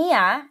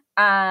Mia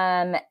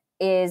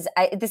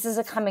this is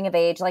a coming of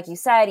age, like you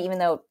said, even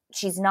though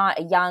she's not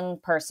a young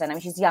person. I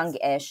mean, she's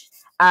young-ish,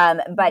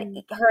 but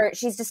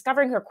she's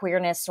discovering her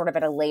queerness sort of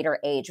at a later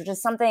age, which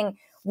is something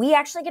we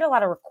actually get a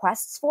lot of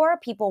requests for,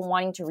 people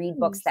wanting to read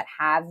books that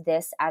have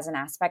this as an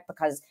aspect,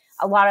 because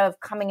a lot of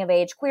coming of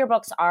age queer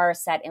books are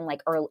set in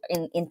like early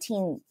in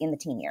the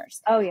teen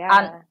years. Oh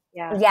yeah.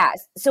 Yeah. Yeah.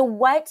 So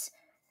what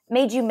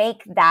made you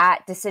make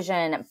that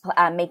decision,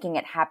 making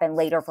it happen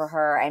later for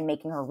her and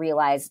making her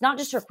realize not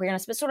just her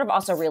queerness, but sort of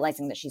also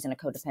realizing that she's in a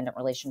codependent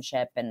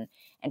relationship and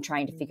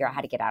trying to figure out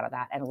how to get out of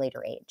that at a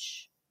later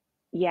age?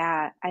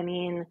 Yeah. I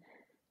mean,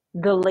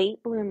 the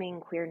late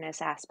blooming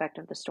queerness aspect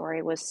of the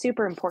story was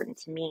super important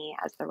to me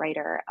as the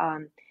writer.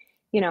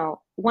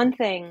 One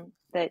thing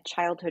that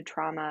childhood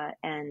trauma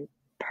and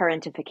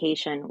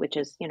parentification, which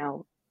is,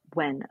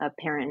 when a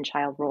parent and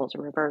child roles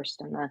are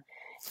reversed and the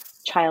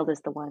child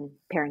is the one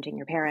parenting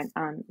your parent.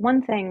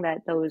 One thing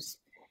that those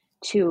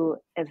two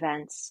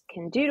events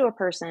can do to a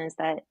person is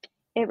that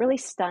it really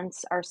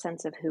stunts our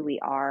sense of who we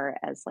are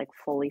as like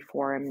fully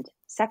formed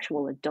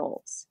sexual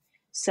adults.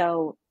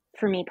 So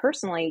for me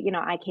personally,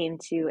 I came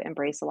to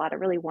embrace a lot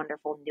of really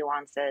wonderful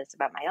nuances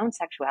about my own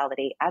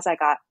sexuality as I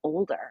got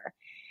older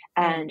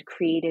and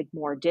created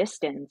more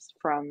distance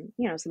from,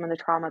 some of the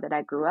trauma that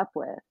I grew up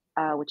with,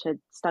 which had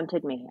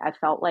stunted me. I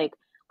felt like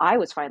I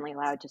was finally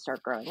allowed to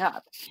start growing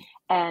up.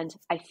 And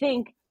I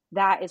think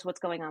that is what's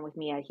going on with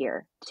Mia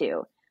here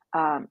too.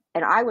 And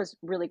I was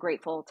really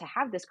grateful to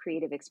have this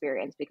creative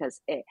experience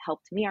because it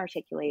helped me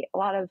articulate a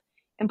lot of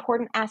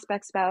important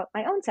aspects about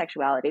my own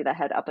sexuality that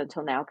had up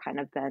until now kind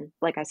of been,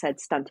 like I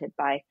said, stunted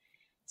by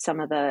some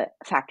of the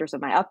factors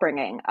of my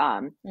upbringing.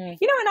 And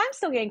I'm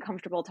still getting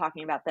comfortable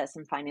talking about this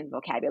and finding the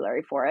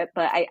vocabulary for it.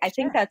 But I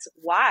think that's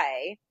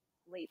why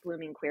late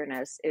blooming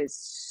queerness is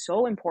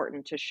so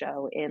important to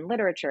show in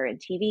literature, in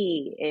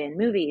TV, in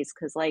movies,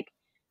 because like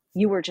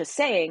you were just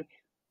saying,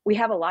 we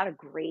have a lot of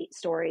great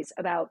stories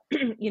about,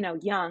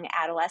 young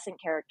adolescent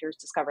characters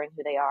discovering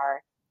who they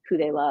are, who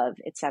they love,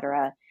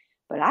 etc.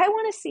 But I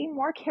want to see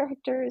more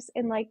characters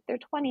in like their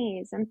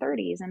 20s and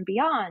 30s and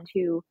beyond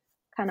who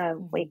kind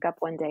of wake up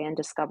one day and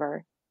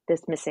discover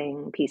this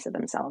missing piece of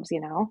themselves,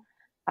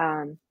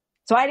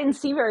 So I didn't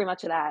see very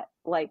much of that,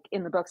 like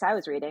in the books I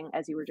was reading,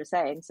 as you were just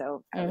saying.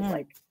 So I was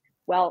like,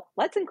 well,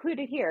 let's include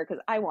it here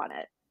because I want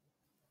it.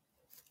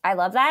 I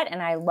love that.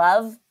 And I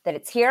love that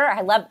it's here.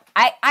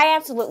 I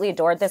absolutely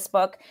adored this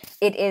book.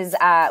 It is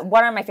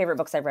one of my favorite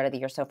books I've read of the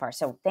year so far.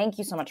 So thank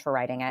you so much for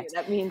writing it.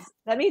 That means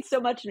so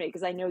much to me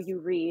because I know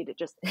you read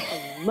just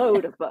a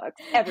load of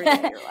books every day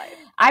of your life.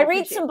 I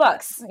read some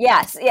books.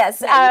 Yes.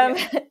 All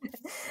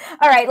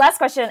right. Last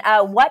question.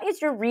 What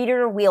is your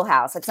reader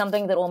wheelhouse? Like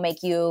something that will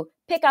make you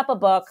pick up a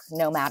book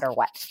no matter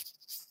what?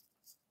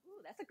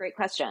 Ooh, that's a great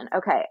question.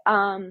 Okay.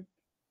 Well,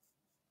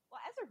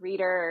 as a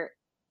reader,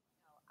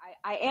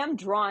 I am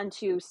drawn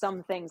to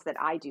some things that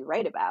I do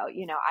write about.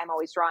 I'm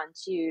always drawn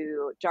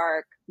to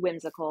dark,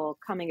 whimsical,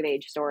 coming of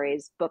age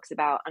stories, books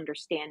about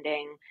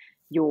understanding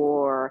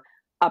your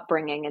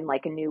upbringing in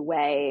like a new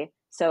way.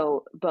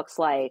 So books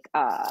like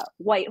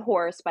White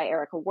Horse by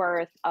Erica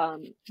Worth,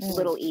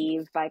 Little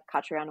Eve by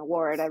Catriona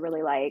Ward, I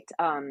really liked.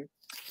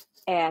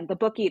 and The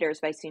Book Eaters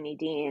by Suni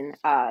Dean.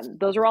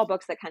 Those are all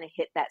books that kind of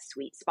hit that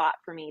sweet spot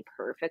for me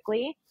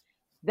perfectly.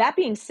 That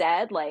being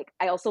said, like,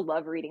 I also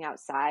love reading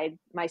outside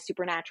my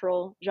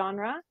supernatural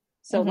genre.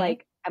 So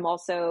like, I'm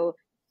also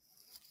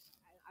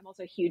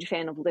a huge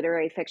fan of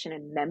literary fiction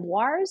and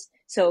memoirs.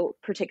 So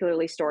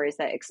particularly stories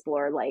that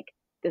explore like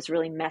this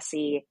really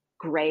messy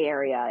gray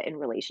area in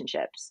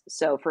relationships.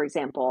 So for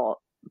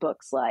example,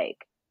 books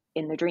like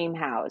In the Dream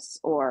House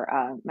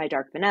or My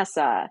Dark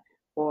Vanessa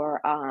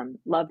or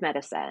Love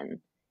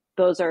Medicine.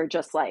 Those are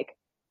just like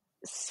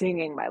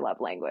singing my love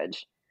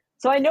language.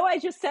 So I know I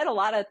just said a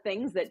lot of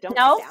things that don't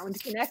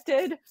sound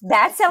connected.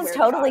 That sounds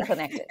totally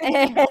connected.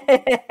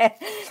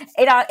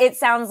 It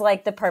sounds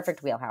like the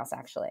perfect wheelhouse,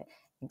 actually.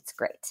 It's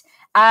great.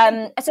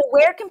 So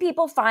where can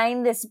people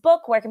find this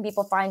book? Where can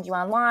people find you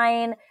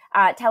online?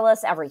 Tell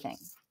us everything.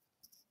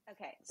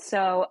 Okay,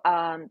 so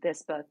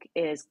this book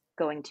is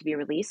going to be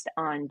released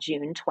on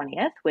June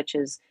 20th, which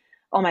is,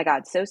 oh my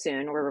God, so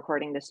soon. We're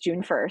recording this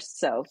June 1st,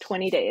 so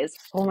 20 days.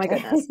 Oh my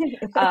goodness.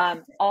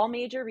 All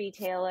major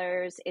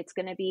retailers. It's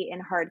going to be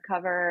in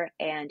hardcover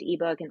and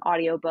ebook and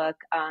audiobook.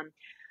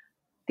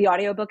 The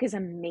audiobook is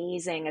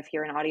amazing if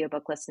you're an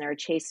audiobook listener.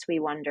 Chase Sweet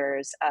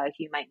Wonders, who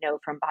you might know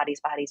from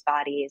Bodies, and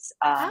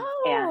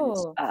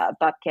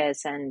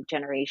Bupkis and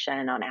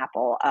Generation on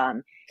Apple.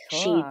 Cool.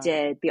 She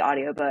did the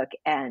audiobook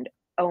and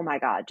oh my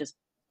God, just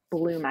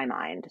blew my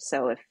mind.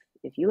 So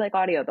if you like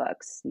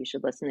audiobooks, you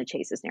should listen to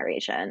Chase's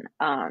narration.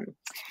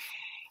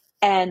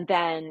 And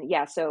then,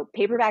 yeah, so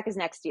paperback is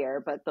next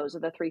year, but those are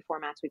the 3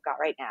 formats we've got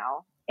right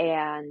now.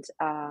 And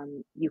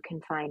you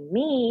can find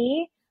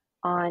me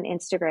on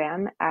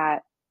Instagram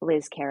at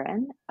Liz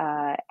Kerin,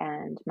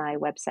 and my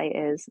website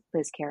is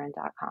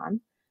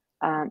lizkerin.com.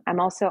 I'm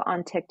also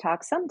on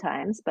TikTok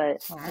sometimes,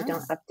 but I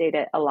don't update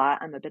it a lot.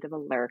 I'm a bit of a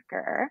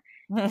lurker,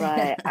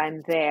 but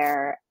I'm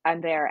there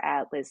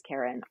at Liz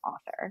Kerin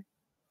author.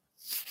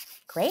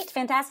 Great.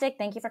 Fantastic.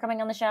 Thank you for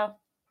coming on the show.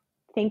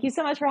 Thank you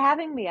so much for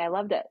having me. I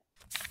loved it.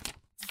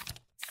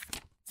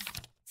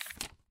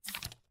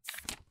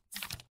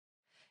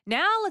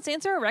 Now let's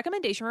answer a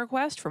recommendation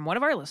request from one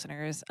of our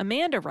listeners.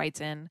 Amanda writes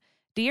in,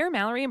 Dear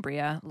Mallory and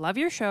Bria, love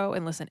your show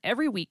and listen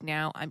every week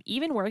now. I'm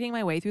even working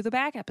my way through the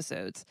back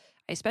episodes.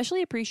 I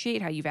especially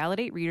appreciate how you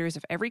validate readers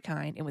of every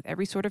kind and with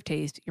every sort of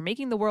taste. You're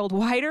making the world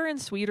wider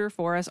and sweeter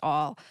for us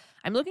all.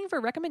 I'm looking for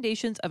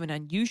recommendations of an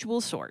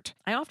unusual sort.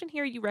 I often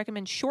hear you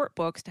recommend short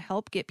books to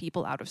help get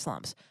people out of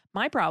slumps.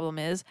 My problem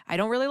is I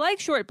don't really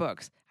like short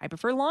books. I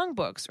prefer long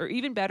books, or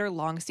even better,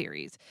 long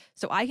series,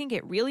 so I can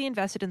get really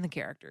invested in the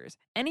characters.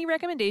 Any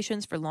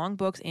recommendations for long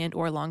books and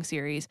or long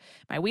series?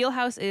 My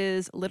wheelhouse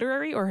is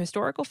literary or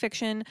historical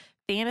fiction,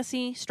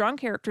 fantasy, strong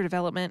character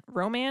development,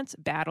 romance,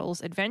 battles,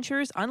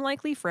 adventures,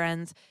 unlikely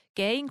friends,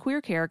 gay and queer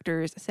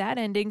characters, sad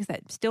endings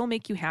that still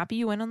make you happy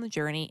you went on the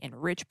journey,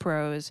 and rich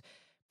prose.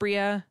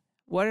 Bria,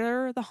 what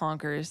are the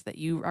honkers that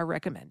you are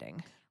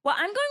recommending? Well,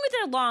 I'm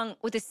going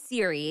with a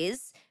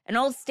series, an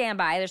old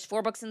standby. There's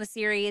 4 books in the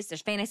series.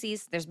 There's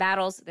fantasies, there's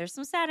battles, there's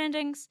some sad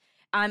endings.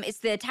 It's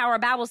the Tower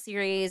of Babel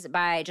series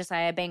by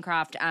Josiah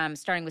Bancroft,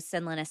 starting with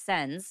Sinlin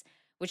Ascends,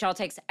 which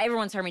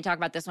everyone's heard me talk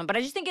about this one, but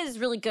I just think it is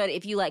really good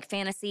if you like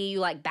fantasy, you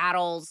like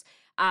battles.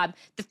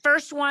 The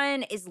first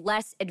one is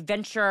less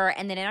adventure,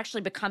 and then it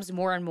actually becomes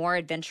more and more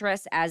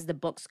adventurous as the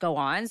books go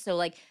on. So,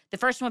 like, the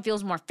first one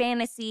feels more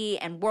fantasy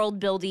and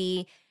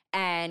world-building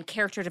and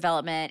character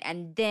development,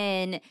 and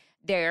then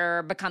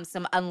there becomes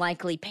some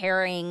unlikely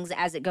pairings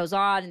as it goes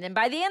on. And then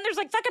by the end, there's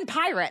like fucking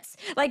pirates.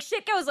 Like,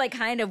 shit goes like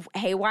kind of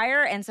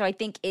haywire. And so I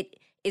think it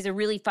is a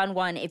really fun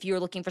one if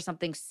you're looking for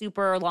something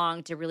super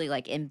long to really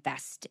like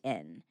invest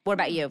in. What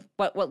about you?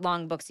 What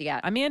long books you got?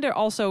 Amanda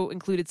also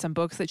included some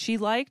books that she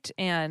liked.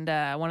 And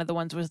one of the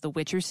ones was the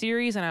Witcher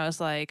series. And I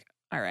was like,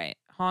 all right,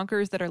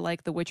 honkers that are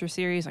like the Witcher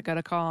series, I got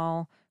to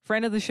call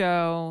friend of the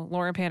show,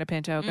 Lauren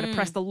Panapinto. Got to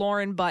press the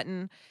Lauren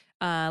button.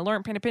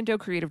 Lauren Panapinto,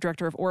 creative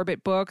director of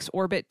Orbit Books.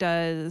 Orbit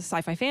does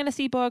sci-fi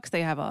fantasy books.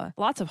 They have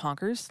lots of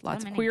honkers,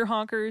 lots of queer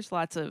honkers,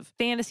 lots of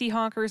fantasy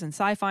honkers and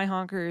sci-fi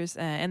honkers.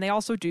 And they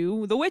also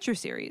do the Witcher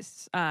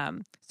series.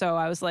 So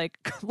I was like,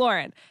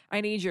 Lauren,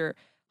 I need your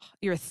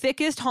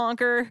thickest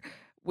honker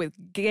with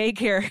gay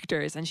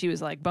characters. And she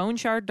was like, Bone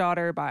Shard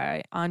Daughter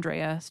by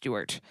Andrea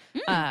Stewart.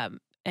 And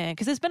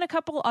because there's been a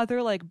couple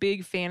other like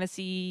big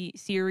fantasy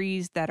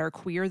series that are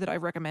queer that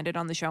I've recommended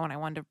on the show, and I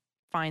wanted to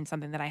find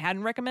something that I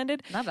hadn't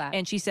recommended. Love that.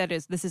 And she said,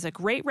 this is a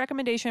great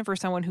recommendation for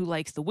someone who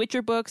likes the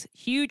Witcher books.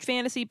 Huge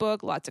fantasy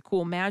book, lots of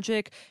cool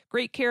magic,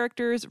 great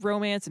characters,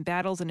 romance and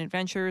battles and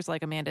adventures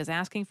like Amanda's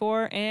asking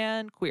for,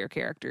 and queer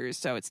characters.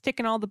 So it's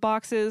ticking all the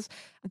boxes.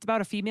 It's about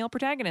a female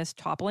protagonist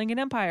toppling an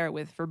empire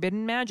with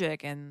forbidden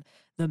magic, and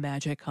the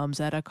magic comes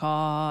at a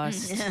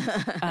cost.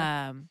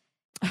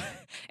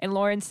 And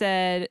Lauren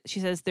said,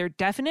 she says, they're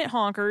definite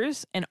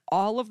honkers and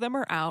all of them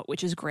are out,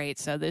 which is great.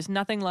 So there's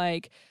nothing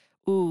like,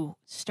 ooh,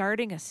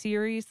 starting a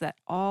series that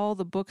all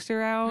the books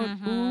are out.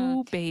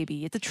 Ooh,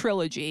 baby. It's a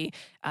trilogy.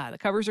 The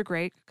covers are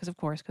great because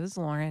it's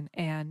Lauren.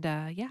 And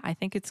yeah, I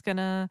think it's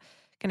gonna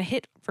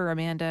hit for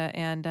Amanda.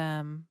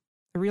 And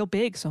they're real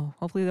big, so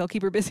hopefully they'll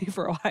keep her busy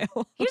for a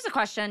while. Here's a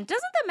question.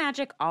 Doesn't the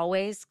magic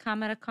always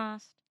come at a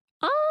cost?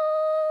 I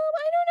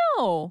don't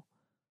know.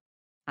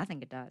 I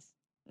think it does.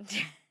 I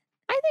think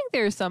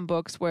there's some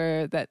books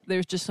where that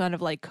there's just kind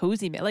of like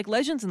cozy, like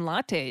Legends and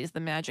Lattes. The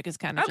magic is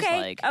kind of just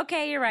like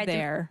okay, you're right.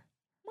 There.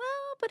 Well,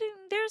 but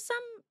there's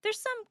some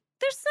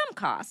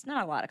cost,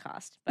 not a lot of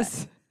cost,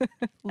 but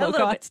low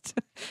cost.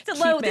 This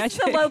is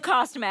a low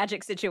cost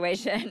magic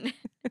situation.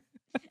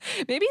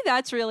 Maybe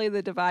that's really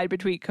the divide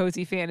between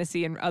cozy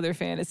fantasy and other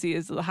fantasy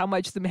is how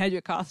much the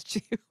magic costs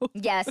you.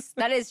 Yes,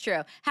 that is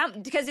true.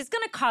 Because it's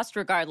going to cost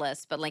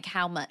regardless, but like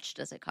how much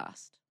does it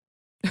cost?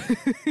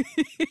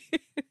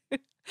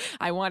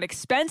 I want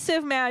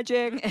expensive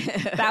magic,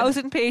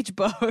 1,000-page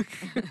book.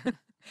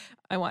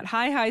 I want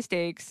high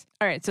stakes.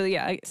 All right, so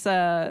yeah, it's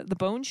The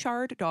Bone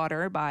Shard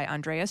Daughter by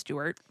Andrea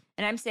Stewart.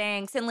 And I'm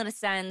saying Sinless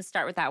Ascends,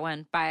 start with that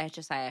one by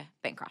Josiah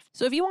Bancroft.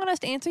 So if you want us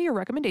to answer your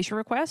recommendation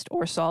request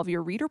or solve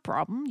your reader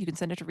problem, you can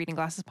send it to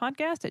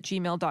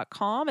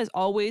readingglassespodcast@gmail.com. As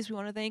always, we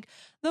want to thank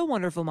the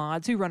wonderful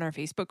mods who run our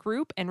Facebook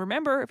group. And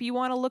remember, if you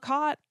want to look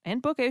hot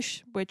and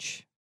bookish,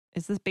 which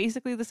is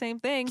basically the same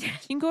thing, you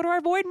can go to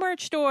our Void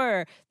merch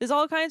store. There's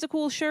all kinds of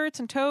cool shirts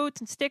and totes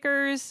and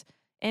stickers,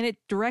 and it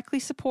directly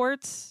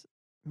supports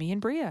me and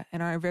Bria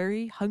and our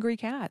very hungry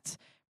cats.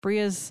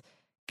 Bria's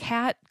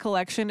cat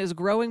collection is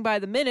growing by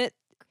the minute.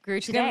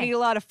 Grew She's today. gonna need a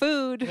lot of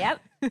food. Yep.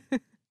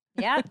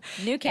 Yep.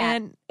 New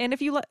cat. And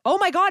if you oh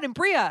my God, and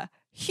Bria,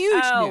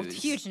 huge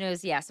news. Huge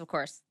news. Yes, of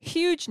course.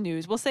 Huge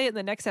news. We'll say it in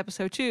the next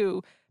episode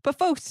too. But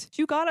folks,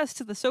 you got us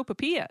to the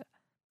Sopapilla.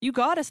 You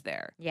got us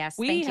there. Yes.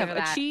 We have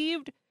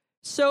achieved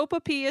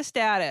Sopapilla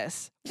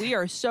status. We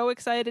are so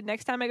excited.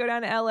 Next time I go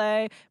down to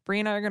LA, Brie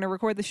and I are going to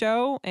record the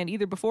show, and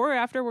either before or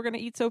after, we're going to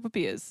eat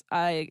Sopapillas.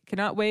 I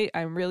cannot wait.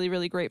 I'm really,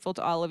 really grateful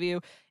to all of you.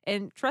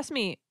 And trust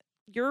me,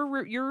 your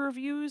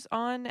reviews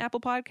on Apple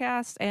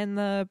Podcasts and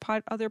the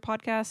other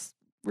podcast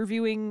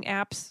reviewing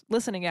apps,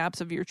 listening apps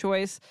of your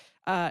choice,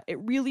 it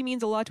really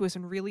means a lot to us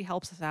and really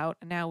helps us out.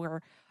 And now we're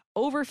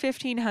over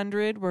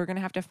 1,500. We're going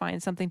to have to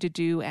find something to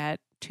do at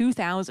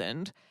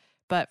 2,000.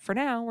 But for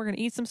now, we're going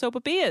to eat some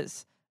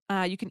Sopapillas.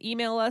 You can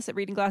email us at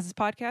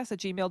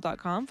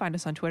readingglassespodcast@gmail.com. Find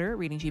us on Twitter at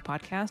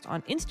ReadingGPodcast,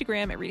 on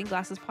Instagram at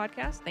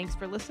ReadingGlassesPodcast. Thanks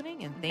for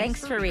listening, and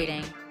thanks for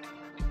reading.